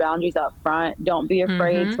relationships with your boundaries up front. Don't be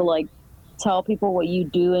afraid to like tell people what you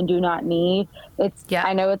do and do not need.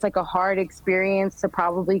 I know it's like a hard experience to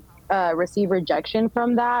probably receive rejection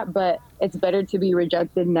from that, but it's better to be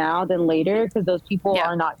rejected now than later because those people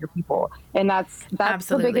are not your people. And that's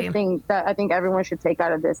Absolutely. The biggest thing that I think everyone should take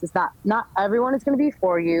out of this is that not everyone is going to be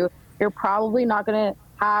for you. You're probably not going to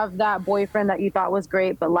have that boyfriend that you thought was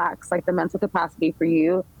great but lacks like the mental capacity for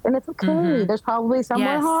you, and it's okay. There's probably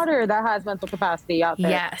someone hotter that has mental capacity out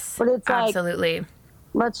there. But it's like, absolutely,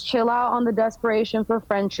 let's chill out on the desperation for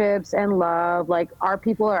friendships and love. Like, our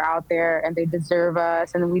people are out there and they deserve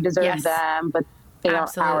us and we deserve them, but they are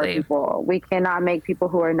our people. We cannot make people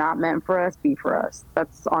who are not meant for us be for us.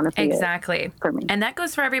 That's honestly it for me. And that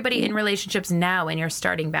goes for everybody in relationships now, and you're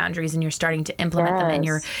starting boundaries and you're starting to implement them,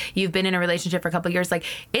 and you've been in a relationship for a couple of years. Like,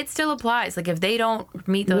 it still applies. Like, if they don't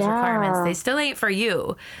meet those requirements, they still ain't for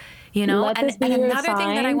you. You know? And another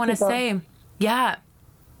thing that I want to say,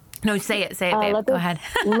 no, say it, babe. Go ahead.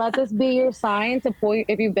 Let this be your sign to pull,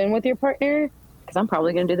 if you've been with your partner, because I'm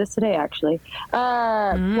probably going to do this today, actually.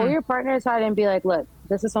 Pull your partner aside and be like, look,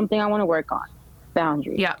 this is something I want to work on.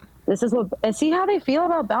 Boundaries. Yeah. this is what, and see how they feel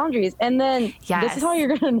about boundaries. And then this is how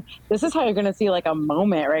you're going to see like a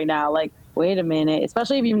moment right now. Like, wait a minute,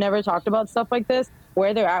 especially if you've never talked about stuff like this,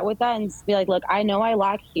 where they're at with that, and just be like, look, I know I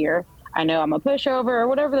lack here. I know I'm a pushover or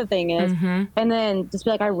whatever the thing is. And then just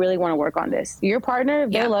be like, I really want to work on this. Your partner,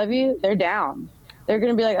 if they love you, they're down. They're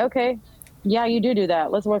going to be like, okay, yeah, you do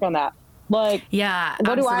that. Let's work on that. Like,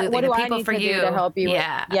 what do I need to do to help you?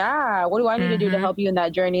 What do I need to do to help you in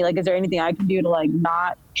that journey? Like, is there anything I can do to like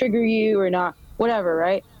not trigger you or not, whatever,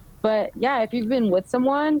 right? But yeah, if you've been with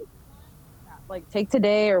someone, like take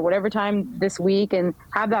today or whatever time this week and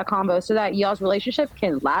have that combo so that y'all's relationship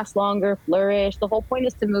can last longer, flourish. The whole point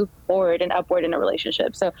is to move forward and upward in a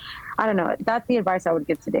relationship. So I don't know. That's the advice I would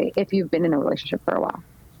give today if you've been in a relationship for a while.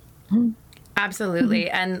 Absolutely.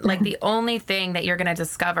 And like the only thing that you're going to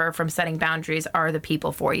discover from setting boundaries are the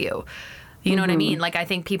people for you. You know what I mean? Like, I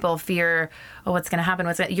think people fear, oh, what's going to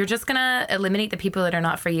happen? You're just going to eliminate the people that are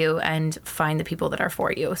not for you and find the people that are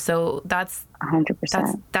for you. So that's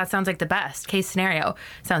 100%. That sounds like the best case scenario.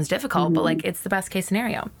 Sounds difficult, but like it's the best case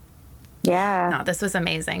scenario. Yeah. No, this was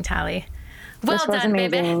amazing, Tali. Well done,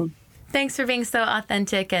 baby. Thanks for being so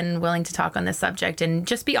authentic and willing to talk on this subject and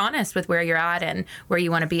just be honest with where you're at and where you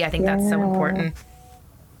want to be. I think that's so important.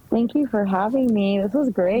 Thank you for having me. This was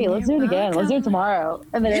great. Let's do it again. Let's do it tomorrow.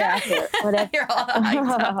 And then after. You're all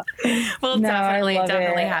hyped up. We'll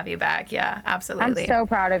definitely have you back. Yeah, absolutely. I'm so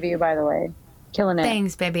proud of you, by the way. Killing it.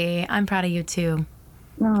 Thanks, baby. I'm proud of you, too.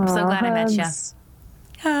 I'm so glad I met you.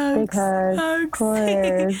 Hugs. Of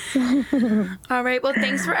course. All right. Well,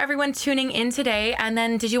 thanks for everyone tuning in today. And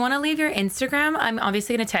then did you want to leave your Instagram? I'm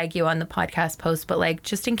obviously going to tag you on the podcast post, but like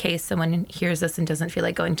just in case someone hears this and doesn't feel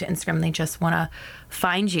like going to Instagram, they just want to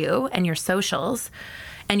find you and your socials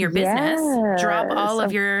and your business. Drop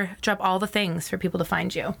all the things for people to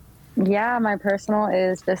find you. Yeah, my personal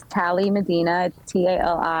is just Tali Medina. It's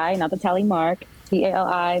Tali, not the Tally Mark,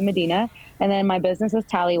 Tali Medina. And then my business is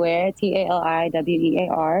Taliwear,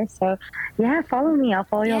 Taliwear. So yeah, follow me. I'll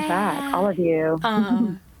follow you back. All of you.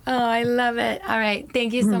 Oh, I love it. All right.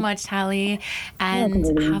 Thank you so much, Tali.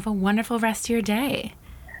 And have a wonderful rest of your day.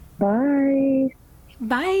 Bye.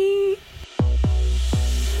 Bye.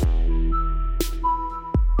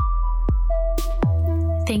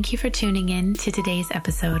 Thank you for tuning in to today's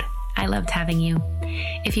episode. I loved having you.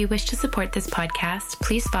 If you wish to support this podcast,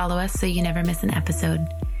 please follow us so you never miss an episode.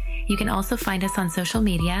 You can also find us on social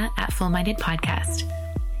media at Full Minded Podcast.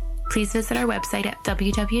 Please visit our website at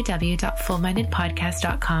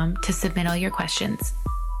www.fullmindedpodcast.com to submit all your questions.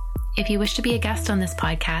 If you wish to be a guest on this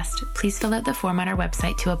podcast, please fill out the form on our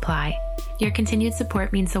website to apply. Your continued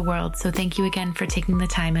support means the world, so thank you again for taking the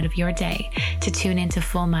time out of your day to tune into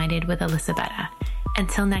Full Minded with Elisabetta.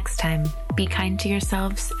 Until next time, be kind to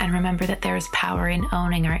yourselves and remember that there is power in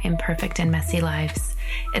owning our imperfect and messy lives.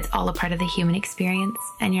 It's all a part of the human experience,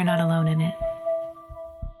 and you're not alone in it.